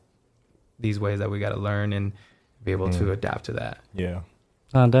these ways that we got to learn and be able to adapt to that. Yeah.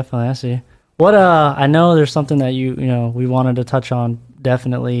 Definitely, I see. What I know there's something that we wanted to touch on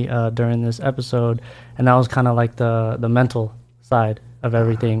definitely during this episode, and that was kind of like the mental side of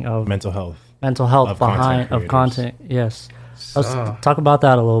everything, of mental health of content. Yes. Let's talk about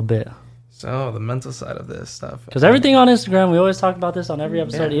that a little bit. So the mental side of this stuff, because everything on Instagram, we always talk about this on every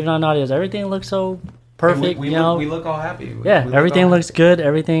episode, even on audios, everything looks so perfect. We look all happy. Everything looks good.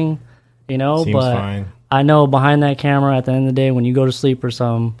 Everything, seems but fine. I know behind that camera, at the end of the day, when you go to sleep or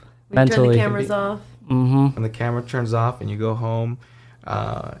something, mentally, turn the cameras off. When the camera turns off and you go home,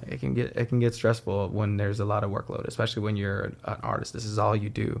 it can get stressful when there's a lot of workload, especially when you're an artist. This is all you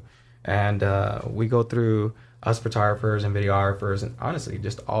do, and we go through, us photographers and videographers, and honestly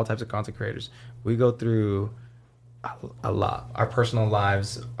just all types of content creators, we go through a lot. Our personal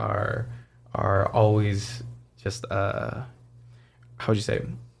lives are always just how would you say?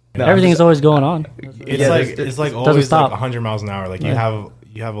 No, everything's always going on. It's like always stop. like 100 miles an hour. Like you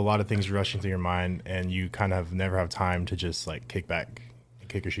have a lot of things rushing through your mind, and you kind of never have time to just like kick back and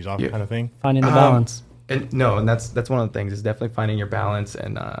kick your shoes off, kind of thing. Finding the balance. And that's one of the things, is definitely finding your balance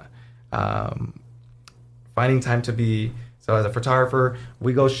and finding time to be. So as a photographer,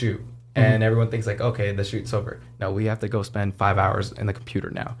 we go shoot, and everyone thinks like, okay, the shoot's over. No, we have to go spend 5 hours in the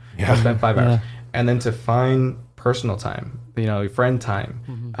computer now. Yeah. Spend 5 hours, and then to find personal time, friend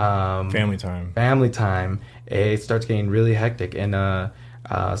time, family time, it starts getting really hectic. And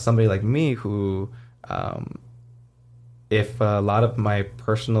somebody like me who, if a lot of my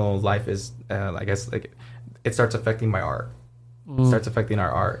personal life is, I guess, like, it starts affecting my art. It starts affecting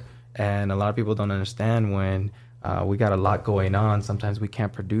our art. And a lot of people don't understand when we got a lot going on. Sometimes we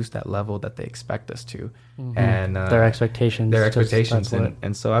can't produce that level that they expect us to, and their expectations.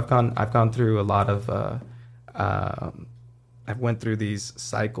 And so I've gone through a lot of. I've went through these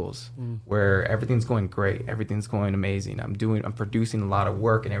cycles where everything's going great, everything's going amazing. I'm producing a lot of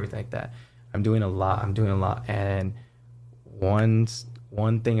work and everything like that. I'm doing a lot, and one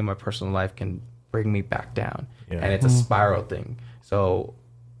thing in my personal life can bring me back down, and it's a spiral thing. So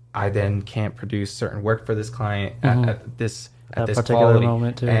I then can't produce certain work for this client at this particular quality,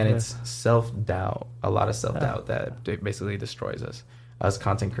 moment too, and it's self-doubt, a lot of self-doubt that basically destroys us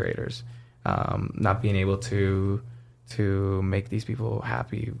content creators. Not being able to make these people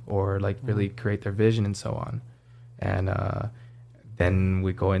happy or like really create their vision and so on, and then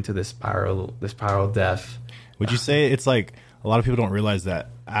we go into this spiral of death. Would you say it's like a lot of people don't realize that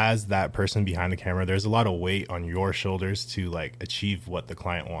as that person behind the camera, there's a lot of weight on your shoulders to like achieve what the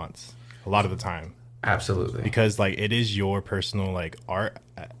client wants a lot of the time? Absolutely. Because like it is your personal like art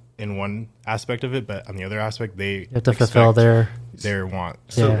in one aspect of it, but on the other aspect, they have to fulfill their want,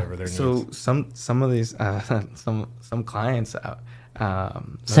 whatever their needs. So some of these some clients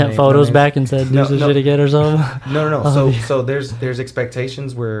sent photos back and said do some shit again or something. No. So there's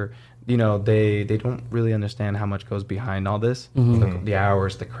expectations where they don't really understand how much goes behind all this, the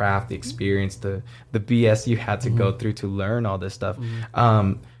hours, the craft, the experience, the BS you had to go through to learn all this stuff.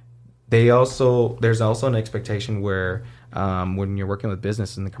 There's also an expectation where when you're working with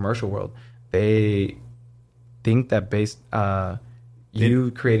business in the commercial world, they think that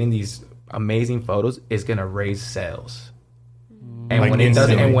you creating these amazing photos is gonna raise sales. And like when it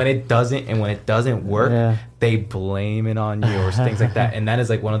doesn't, and when it doesn't work, they blame it on you or things like that. And that is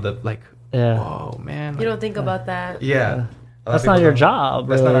like one of the like, whoa, man. You don't think about that. Yeah. That's not your job.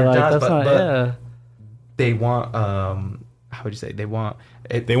 That's not our like, job. That's But not, they want, how would you say? They want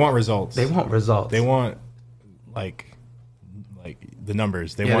results. They want results. They want like the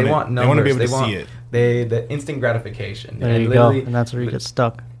numbers. They want numbers. They want to be able to see it. The instant gratification. There you go. And that's where you get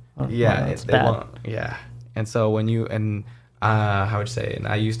stuck. Yeah. It's bad. And so when you, how would you say? And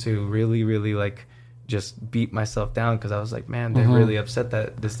I used to really, really like just beat myself down because I was like, man, they're really upset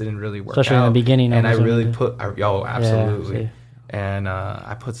that this didn't really work Especially out. in the beginning. And I really absolutely. Yeah, and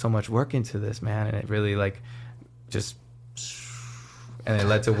I put so much work into this, man, and it really like just, and it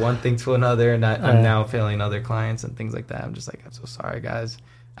led to one thing to another, and I'm now failing other clients and things like that. I'm just like, I'm so sorry, guys.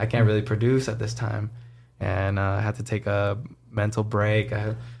 I can't really produce at this time, and I had to take a mental break,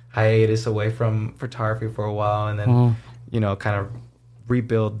 a hiatus away from photography for a while, and then kind of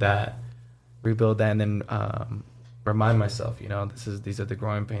rebuild that, and then remind myself, these are the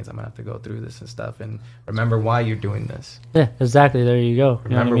growing pains. I'm gonna have to go through this and stuff, and remember why you're doing this. Yeah, exactly. There you go.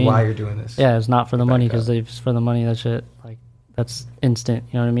 Remember why you're doing this. Yeah, it's not for the money, because if it's for the money, that shit, like, that's instant.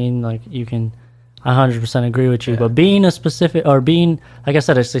 You know what I mean? Like, you can, I 100% agree with you. But being like I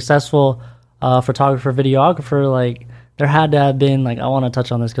said, a successful photographer, videographer, like, there had to have been, like, I want to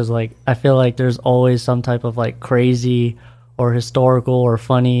touch on this because, like, I feel like there's always some type of, like, crazy or historical or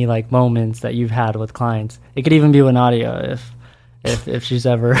funny, like, moments that you've had with clients. It could even be with Nadia if she's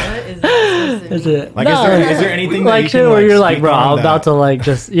ever. What is that? Is it? Like, No, is there anything like that shit you can, where you're like, speak bro, on I'm that? about to like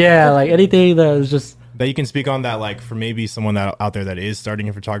just like anything that is just that you can speak on that, like, for maybe someone that out there that is starting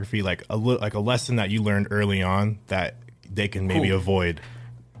in photography, like a lesson that you learned early on that they can maybe avoid.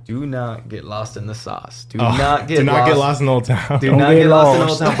 Do not get lost in the sauce. Do not get lost in Old Town. Do not get lost in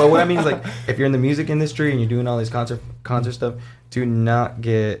Old Town. But what I mean is, like, if you're in the music industry and you're doing all these concert stuff, do not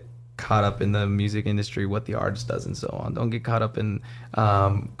get caught up in the music industry, what the artist does and so on. Don't get caught up in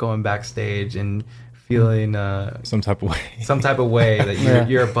going backstage and feeling some type of way that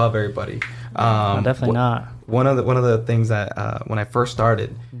you're above everybody. no, definitely not. One of the things that when I first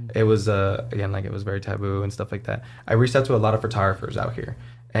started, it was again, like, it was very taboo and stuff like that. I reached out to a lot of photographers out here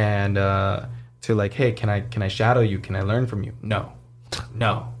and to like, hey, can I shadow you? Can I learn from you? No. And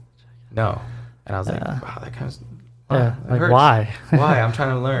I was like, wow, that kind of like, hurts. why? Why? I'm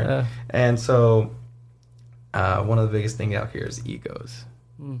trying to learn. And so one of the biggest things out here is egos.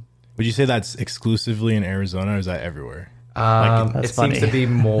 Would you say that's exclusively in Arizona, or is that everywhere? It seems to be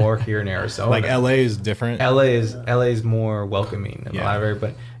more here in Arizona. Like, LA is different. LA is more welcoming and a lot of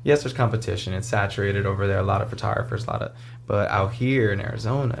everybody. Yes, there's competition. It's saturated over there. A lot of photographers, but out here in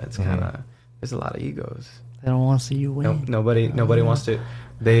Arizona, it's kind of, there's a lot of egos. They don't want to see you win. Nobody wants to.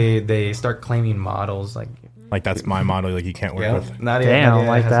 They start claiming models like that's my model. Like, you can't work with. Nadia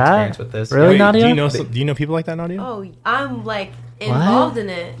like has that. experience with this. Really, Wait, Nadia? Do you know people like that, Nadia? Oh, I'm like involved in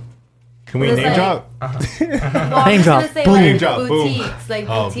it. Can we name drop? Well, Name drop. Say, Boom. like, Name drop. Boom. boutiques, like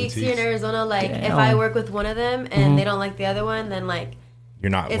boutiques here in Arizona. Like, Damn. if I work with one of them and they don't like the other one, then like You're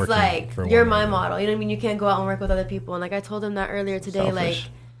not. it's working like for you're one my another. model. You know what I mean? You can't go out and work with other people. And like I told him that earlier today. Selfish.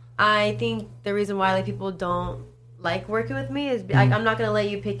 Like, I think the reason why like people don't like working with me is like, I'm not gonna let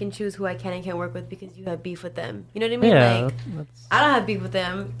you pick and choose who I can and can't work with because you have beef with them. You know what I mean? Yeah, Like, that's, I don't have beef with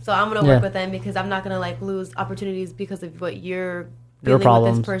them, so I'm gonna work with them because I'm not gonna like lose opportunities because of what you're Your dealing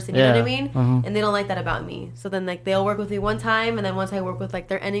problems. with this person. You know what I Yeah. mean? And they don't like that about me. So then like they'll work with me one time, and then once I work with like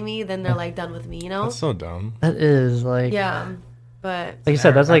their enemy, then they're like done with me. You know? That's so dumb. that is like Yeah, but like you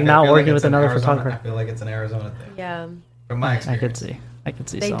said, that's like not working with another photographer. I feel like it's an Arizona thing. yeah, From my I experience. could see. they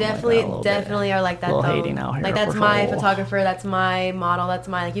something definitely like that a little bit. definitely are like that. Little Though. hating out here Like that's for my sure. photographer, that's my model, that's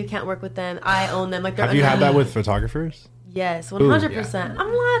my like you can't work with them. I own them. Like they're Have you had under that me. with photographers? Yes, 100%.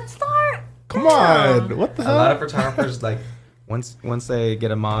 I'm not start. Come on, what the A hell? lot of photographers, like, once they get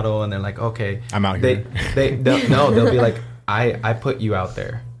a model and they're like, okay, I'm out here. They'll be like, I put you out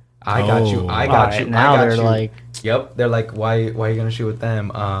there. I got you. I got Alright, you. now I got they're you. like, Yep. They're like, why are you gonna shoot with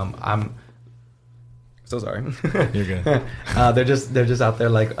them? I'm so sorry. You're good. They're just out there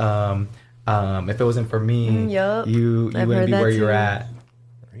like, if it wasn't for me, Yup. you I've wouldn't heard be that where you're too. at.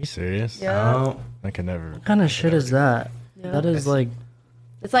 Are you serious? Yeah. Oh, I could never. what kind of shit is that? Yeah. That is like,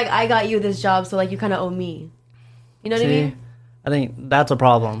 It's like I got you this job, so like you kind of owe me. You know what I see, mean? I think that's a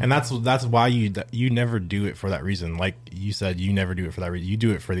problem. And that's why you never do it for that reason. Like you said, you never do it for that reason. You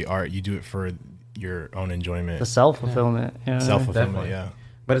do it for the art. You do it for your own enjoyment, The self fulfillment. You know? self fulfillment. Definitely. Yeah.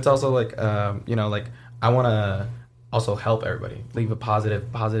 but it's also like, like I want to also help everybody, leave a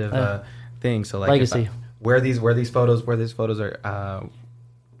positive thing. So like legacy. where these photos are,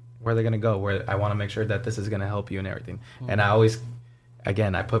 where they're gonna go, where I want to make sure that this is gonna help you and everything. And I always,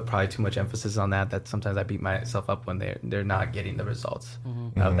 again, I put probably too much emphasis on that sometimes I beat myself up when they're not getting the results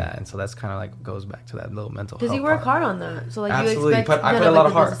of that. And so that's kind of like goes back to that little mental health. Does he work part. hard on that? So like Absolutely. you expect I put a lot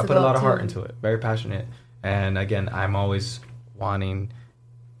of heart. I business to put a go lot of up heart too. into it. Very passionate. And again, I'm always wanting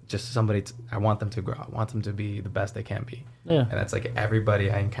just somebody. I want them to grow. I want them to be the best they can be. Yeah. And that's like everybody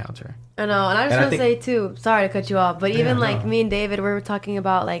I encounter. I know, and I just want to say too. Sorry to cut you off, but even like me and David, we were talking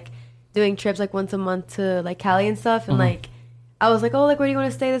about like doing trips like once a month to like Cali and stuff, and like I was like, oh, like where do you want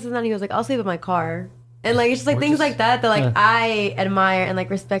to stay? This and that. And he was like, I'll sleep in my car, and like it's just like things like that like I admire and like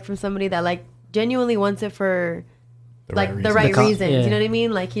respect from somebody that like genuinely wants it for the right reasons. You know what I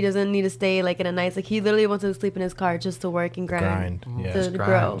mean? Like he doesn't need to stay like in a nice. Like he literally wants to sleep in his car just to work and grind. To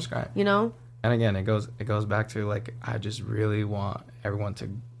grow. You know. And again, it goes back to like I just really want everyone to.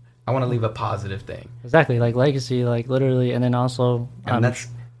 I want to leave a positive thing. Exactly, like legacy, like literally, and then also, and that's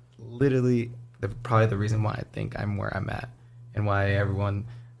literally probably the reason why I think I'm where I'm at, and why everyone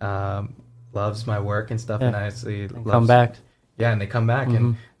loves my work and stuff, and honestly come back. Yeah, and they come back,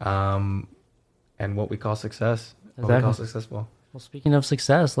 and what we call success, what we call successful. Well, speaking of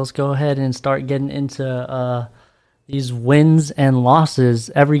success, let's go ahead and start getting into these wins and losses.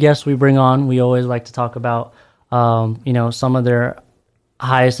 Every guest we bring on, we always like to talk about, some of their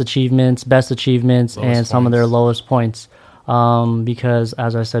highest achievements, best achievements, and some of their lowest points. Because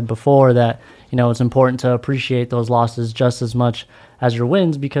as I said before, that, it's important to appreciate those losses just as much as your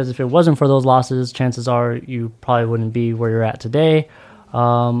wins, because if it wasn't for those losses, chances are you probably wouldn't be where you're at today.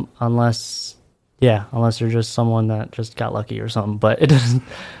 Unless you're just someone that just got lucky or something, but it doesn't,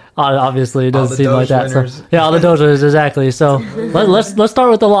 obviously it doesn't seem like that. So, yeah, all the Doge winners, exactly. So let's start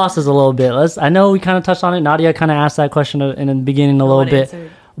with the losses a little bit. I know we kind of touched on it. Nadia kind of asked that question in the beginning a little bit,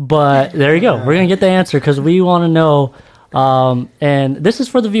 but there you go. We're going to get the answer because we want to know, and this is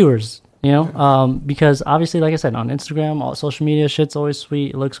for the viewers, because obviously, like I said, on Instagram, all social media, shit's always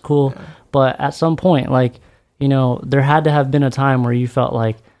sweet. It looks cool. But at some point, there had to have been a time where you felt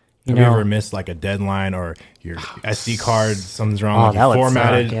like, have you ever missed like a deadline or your SD card, something's wrong, like you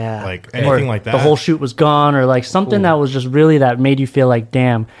formatted, like anything like that? The whole shoot was gone, or like something that was just really that made you feel like,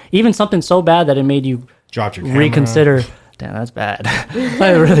 damn, even something so bad that it made you drop your camera. Reconsider. Damn, that's bad.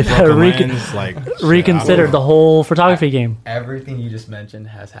 Like really bad. Reconsider the whole photography game. Everything you just mentioned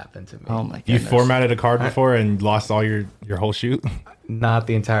has happened to me. Oh my goodness. You formatted a card before and lost all your whole shoot? Not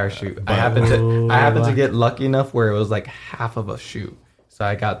the entire shoot. I happened to get lucky enough where it was like half of a shoot. So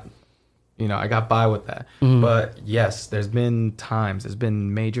I got by with that. But yes, there's been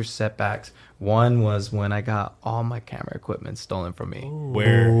major setbacks. One was when I got all my camera equipment stolen from me.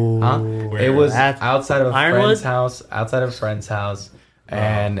 Where? It was outside of a friend's house,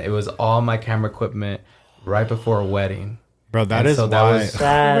 and it was all my camera equipment right before a wedding. Bro, that was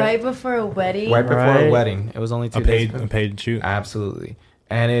sad. Right before a wedding. Right before a wedding. It was only 2 days. A paid shoot. Absolutely.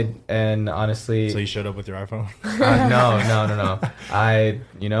 And honestly, so you showed up with your iPhone?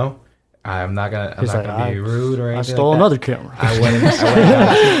 No. I'm not gonna be rude or anything. I stole another camera. I went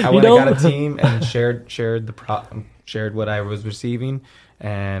and got a team and shared what I was receiving,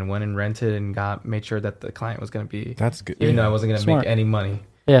 and went and rented and made sure that the client was gonna be. That's good. Even though I wasn't gonna make any money,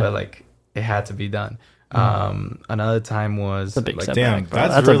 but like it had to be done. Another time was damn,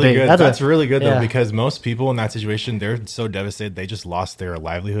 that's really good. That's really good though, because most people in that situation, they're so devastated, they just lost their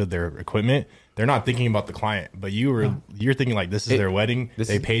livelihood, their equipment. They're not thinking about the client, but you're thinking like, this is their wedding.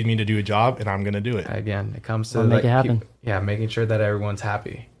 They paid me to do a job, and I'm gonna do it. Again, it comes to make it happen. Making sure that everyone's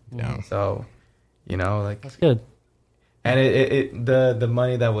happy. Yeah. So, that's good. And the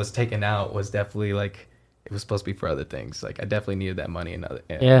money that was taken out was definitely like, it was supposed to be for other things. Like I definitely needed that money in a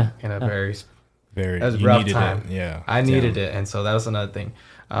very it was a rough time. I needed it, and so that was another thing.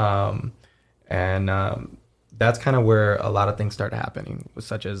 That's kind of where a lot of things started happening,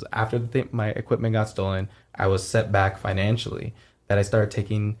 such as after my equipment got stolen, I was set back financially, that I started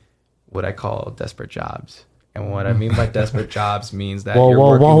taking what I call desperate jobs. And what I mean by desperate jobs means that you're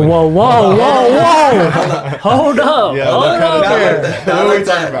working with... Hold up. Yeah, not like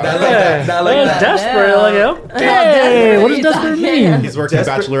that. Not like that. Desperate. Like, hey, what does desperate mean? He's working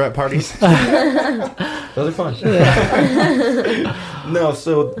bachelorette parties. Those are fun. No,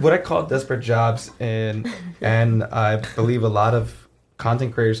 so what I call desperate jobs, and I believe a lot of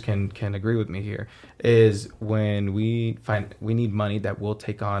content creators can agree with me here, is when we need money that will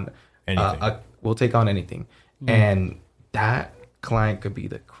take on anything. And that client could be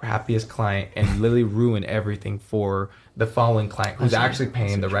the crappiest client and literally ruin everything for the following client who's actually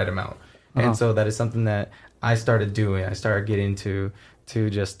paying the right amount. And so that is something that I started doing. I started getting to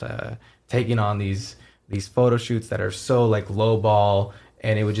just taking on these photo shoots that are so like low ball,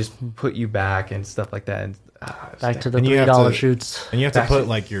 and it would just put you back and stuff like that. And, back to the $3 shoots. And you have to put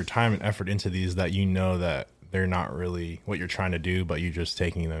like your time and effort into these that you know that they're not really what you're trying to do, but you're just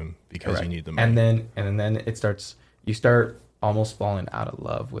taking them because you need them. And then you start almost falling out of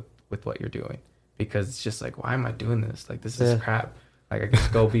love with what you're doing, because it's just like, why am I doing this? Like, this is crap. Like, I could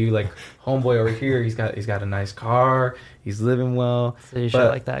just go be like homeboy over here. He's got a nice car. He's living well. So shit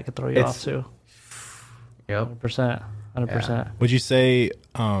like that could throw you off too. Yep. 100%. 100%. Yeah. Would you say,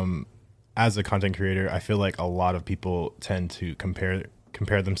 as a content creator, I feel like a lot of people tend to compare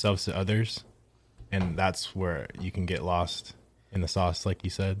themselves to others, and that's where you can get lost in the sauce, like you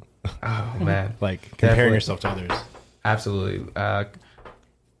said. Oh man, like comparing yourself to others. Absolutely.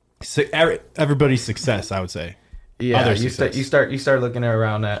 Everybody's success, I would say. Yeah, you start looking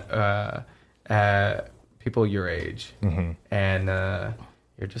around at people your age, and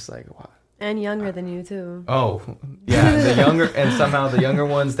you're just like, wow. And younger than you too. Oh, yeah, the younger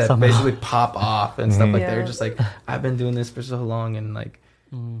ones that basically pop off and stuff like that. You're just like, I've been doing this for so long, and like,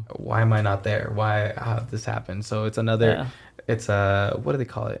 why am I not there? How did this happen? So it's another. It's what do they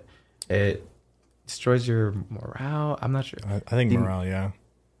call it? It destroys your morale. I'm not sure. I think morale. Yeah,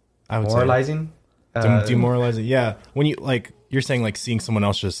 I would demoralizing. Demoralizing. Yeah, when you're saying like seeing someone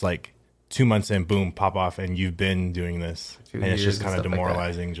else just like 2 months in, boom, pop off, and you've been doing this, and it's just kind of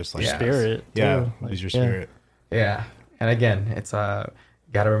demoralizing. Like just like spirit. Lose your spirit. Yeah, and again, it's got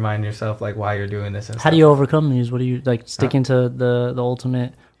to remind yourself like why you're doing this. How do you overcome these? What do you like sticking to the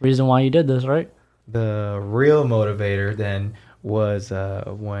ultimate reason why you did this, right? The real motivator then was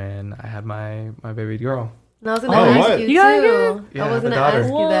when I had my baby girl. And I was going to ask you too. Yeah, I was going to ask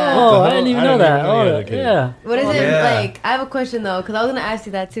you that. Oh, I didn't even know that. Yeah. What is it like? I have a question though, because I was going to ask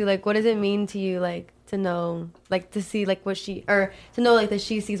you that too. Like, what does it mean to you, like, to know, like, to see, like, what she, or to know, like, that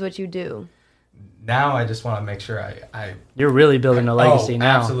she sees what you do? Now I just want to make sure I you're really building a legacy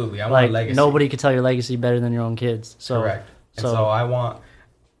now. Absolutely, I want a legacy. Nobody could tell your legacy better than your own kids. So correct. And so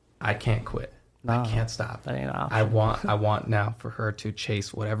I can't quit. No, I can't stop. That ain't an option. I want now for her to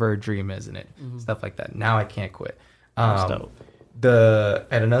chase whatever her dream is in it, stuff like that. Now I can't quit. And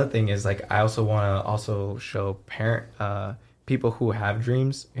another thing is like I also want to show people who have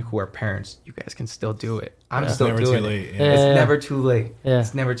dreams and who are parents. You guys can still do it. I'm still doing it. It's never too late. Yeah.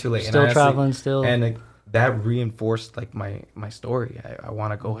 It's never too late. Still traveling, still. And that reinforced like my story. I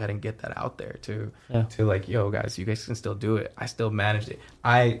want to go ahead and get that out there to like, yo guys, you guys can still do it. I still managed it.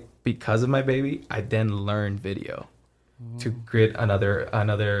 Because of my baby, I then learned video to create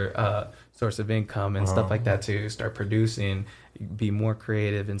another source of income and stuff like that, to start producing, be more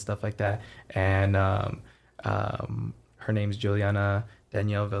creative and stuff like that. And her name's Juliana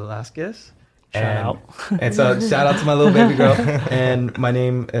Danielle Velasquez. Shout out. And so shout out to my little baby girl. And my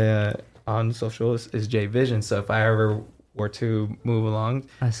name on social is JVisionz. So if I ever were to move along,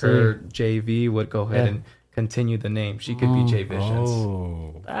 her JV would go ahead and continue the name. She could be JVisionz.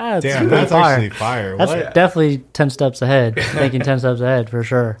 Oh, that's actually fire. That's definitely 10 steps ahead. Thinking 10 steps ahead for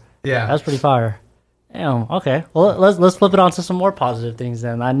sure. Yeah, that's pretty fire. Damn. Okay. Well, let's flip it on to some more positive things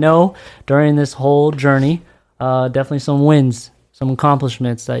then. I know during this whole journey, definitely some wins, some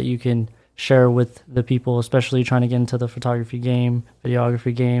accomplishments that you can share with the people, especially trying to get into the photography game,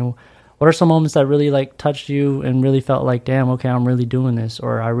 videography game. What are some moments that really like touched you and really felt like, damn, okay, I'm really doing this,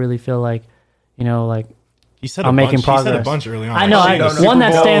 or I really feel like, like. You said I'm making progress. You said a bunch early on. I know. One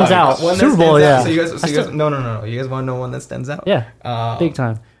that stands out. Super Bowl, yeah. So you guys, no. You guys want to know one that stands out? Yeah. Big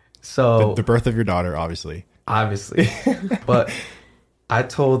time. So the birth of your daughter, obviously. But I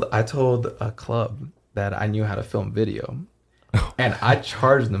told a club that I knew how to film video, and I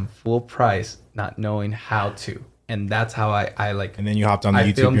charged them full price, not knowing how to. And that's how I like. And then you hopped on the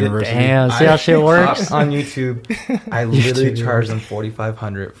YouTube University. Damn, see how shit works? On YouTube, I literally charged them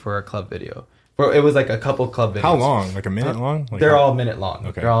 $4,500 for a club video. It was like a couple club videos. How long? Like a minute long? Like they're all a minute long.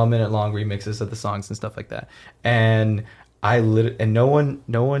 Okay. They're all a minute long remixes of the songs and stuff like that. And no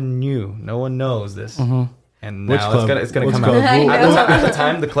one knew, no one knows this. And now it's gonna come out. At the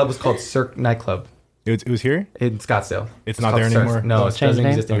time, the club was called Cirque Nightclub. It was here in Scottsdale. It's not there anymore. No, it doesn't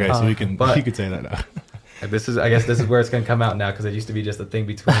exist anymore. Okay, so you could say that now. I guess this is where it's gonna come out now, because it used to be just a thing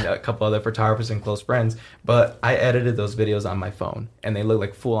between a couple other photographers and close friends. But I edited those videos on my phone, and they look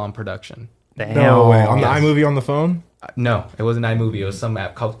like full on production. Damn. No way. On the iMovie on the phone? No, it wasn't iMovie. It was some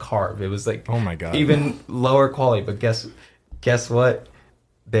app called Carve. It was like, oh my god, even lower quality. But guess what?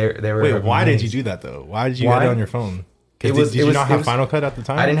 They were. Wait, why did you do that though? Why did you get it on your phone? Did you not have Final Cut at the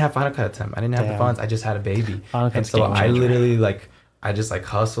time? I didn't have Final Cut at the time. I didn't have the funds. I just had a baby, and so I literally I just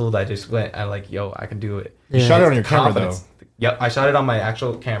hustled. I just went. I yo, I can do it. You shot it on your camera though. Yep, I shot it on my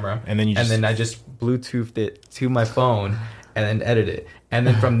actual camera, And then I just Bluetoothed it to my phone, and then edited it. And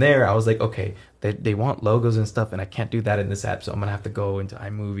then from there, I was like, okay, they want logos and stuff, and I can't do that in this app, so I'm gonna have to go into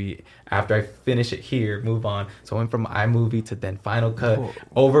iMovie after I finish it here, move on. So I went from iMovie to then Final Cut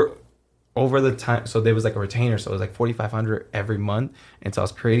over the time. So there was like a retainer, so it was like $4,500 every month, and so I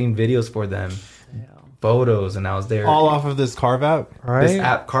was creating videos for them. Photos, and I was there all off of this Carve app, right? This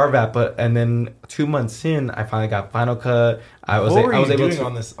app, Carve app. But and then 2 months in, I finally got Final Cut. What were you doing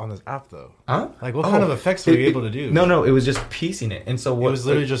on this app though? Like what kind of effects were you able to do? No, it was just piecing it. And so what it was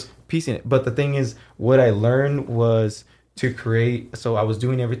literally just piecing it. But the thing is, what I learned was to create. So I was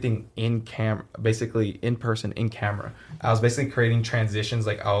doing everything in camera, basically in person, in camera. I was basically creating transitions.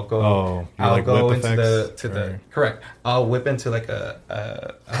 Like I'll go into the correct. I'll whip into like a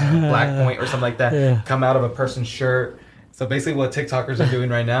black point or something like that. Come out of a person's shirt. So basically, what TikTokers are doing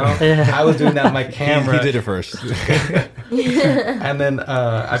right now, I was doing that on my camera. He did it first. And then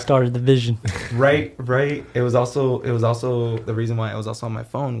I started the vision. Right. It was also the reason why it was also on my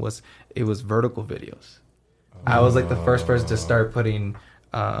phone was it was vertical videos. I was like the first person to start putting.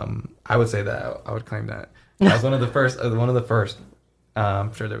 I would say that I would claim that I was one of the first.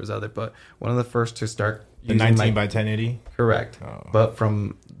 I'm sure there was other, but one of the first to start the 19 by 1080. Correct, but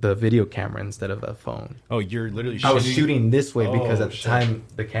from the video camera instead of a phone. Oh, you're literally. I was shooting this way because at the time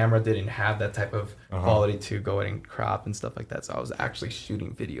the camera didn't have that type of quality to go in and crop and stuff like that. So I was actually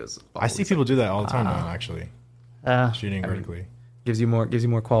shooting videos. I see people do that all the time now. Actually, shooting vertically gives you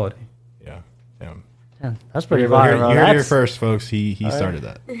more quality. Yeah. Yeah, that's pretty viral. viral. You heard it here first, folks. He started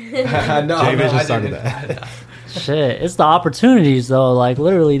that. JVisionz started that. Shit, it's the opportunities though. Like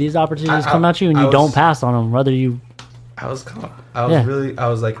literally, these opportunities come at you, and you don't pass on them. Whether you, I was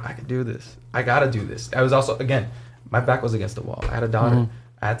like, I could do this. I gotta do this. I was also, again, my back was against the wall. I had a daughter.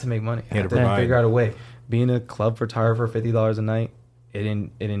 I had to make money. I had to figure out a way. Being a club photographer, $50 a night, it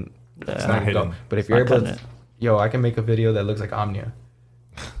didn't. It's not gonna go. But if you're able to, I can make a video that looks like Omnia.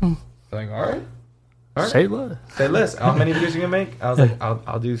 Like, all right. Say less. Say less. How many videos you gonna make? I was like,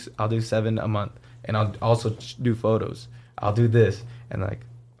 I'll do 7 a month, and I'll also do photos. I'll do this, and like,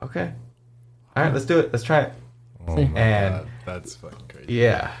 okay, all right, let's do it. Let's try it. Oh my God. That's fucking crazy.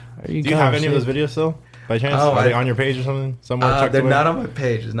 Yeah. Do you have any of those videos still? By chance, are they on your page or something? Somewhere they're not on my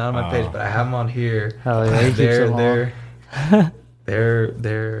page. It's not on my page, but I have them on here. Hell yeah, they're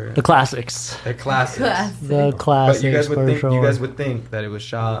the classics. They're classics. The classics. But you guys would think that it was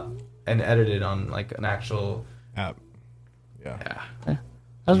shot and edited on like an actual app. Yeah. That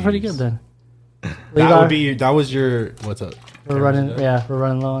was pretty good then. That was your what's up? We're running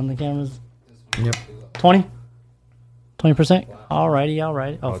low on the cameras. Yep. 20%.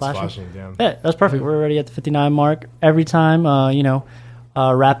 Alrighty. Oh, it's flashing. Damn. Yeah, that's perfect. We're already at the 59 mark. Every time,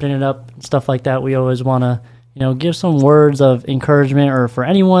 wrapping it up and stuff like that, we always want to, give some words of encouragement, or for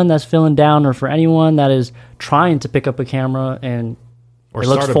anyone that's feeling down, or for anyone that is trying to pick up a camera and it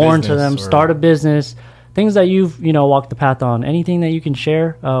looks foreign to them, start a business, things that you've, walked the path on. Anything that you can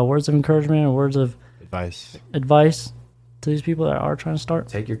share, words of encouragement or words of advice to these people that are trying to start?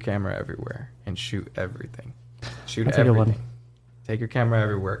 Take your camera everywhere and shoot everything. That's everything. Take your camera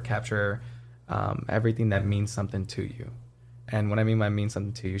everywhere. Capture everything that means something to you. And what I mean by means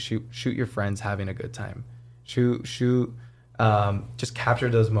something to you, shoot your friends having a good time. Just capture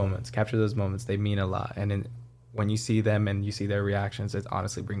those moments. They mean a lot. And when you see them and you see their reactions, it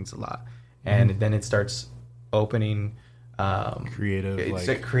honestly brings a lot. And then it starts opening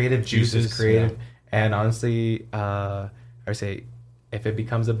creative juices. Yeah. And honestly, I say, if it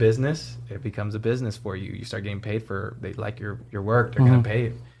becomes a business, it becomes a business for you. You start getting paid they like your work, they're gonna pay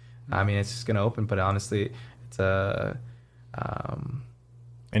you. I mean, it's just gonna open. But honestly, it's a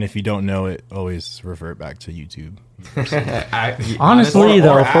and if you don't know it, always revert back to YouTube. Honestly,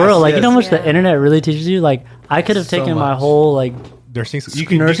 though, for real, like, you know how much the internet really teaches you? Like, I could have taken my whole, like, nursing school. You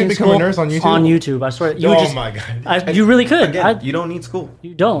can become a nurse on YouTube? On YouTube, I swear. My God. You really could. Again, you don't need school.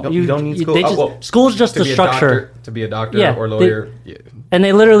 You don't. You don't need school. School's just the structure. To be a doctor or lawyer. And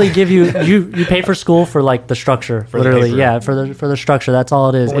they literally give you pay for school for, like, the structure. For the structure. That's all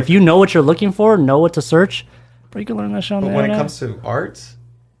it is. If you know what you're looking for, know what to search, but you can learn that shit on the internet. But when it comes to arts,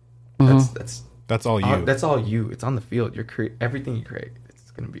 that's all you. That's all you. It's on the field. Everything you create,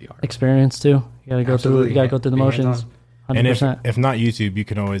 it's gonna be art. Experience too. You gotta go through. You gotta go through the motions. 100%. And if not YouTube, you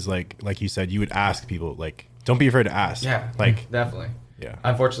can always like you said, you would ask people. Like, don't be afraid to ask. Yeah, like definitely. Yeah.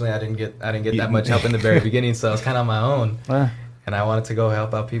 Unfortunately, I didn't get that much help in the very beginning, so I was kind of on my own. And I wanted to go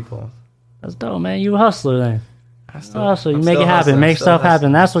help out people. That's dope, man. You a hustler then. You make it happen. Make stuff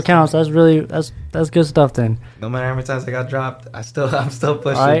happen. That's what counts. That's good stuff then. No matter how many times I got dropped, I'm still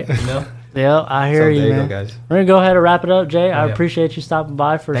pushing. Right. Yeah, I hear you, there man. you go, guys. We're gonna go ahead and wrap it up, Jay. I yeah. appreciate you stopping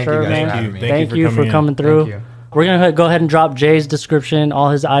by for Thank sure, you guys man. for having me. Thank you for coming through. Thank you. We're gonna go ahead and drop Jay's description, all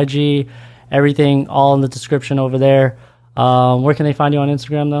his IG, everything, all in the description over there. Where can they find you on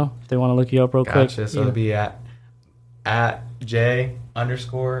Instagram though? If they want to look you up real quick. Gotcha. So it'll be at J_VISIONZ.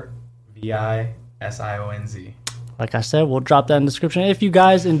 Like I said, we'll drop that in the description. If you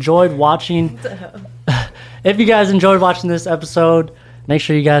guys enjoyed watching, this episode, make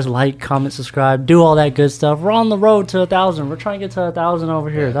sure you guys like, comment, subscribe, do all that good stuff. We're on the road to 1,000. We're trying to get to 1,000 over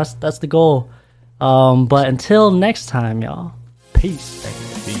here. Yeah. That's the goal. But until next time, y'all. Peace. Thank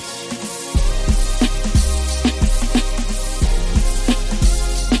you. Peace.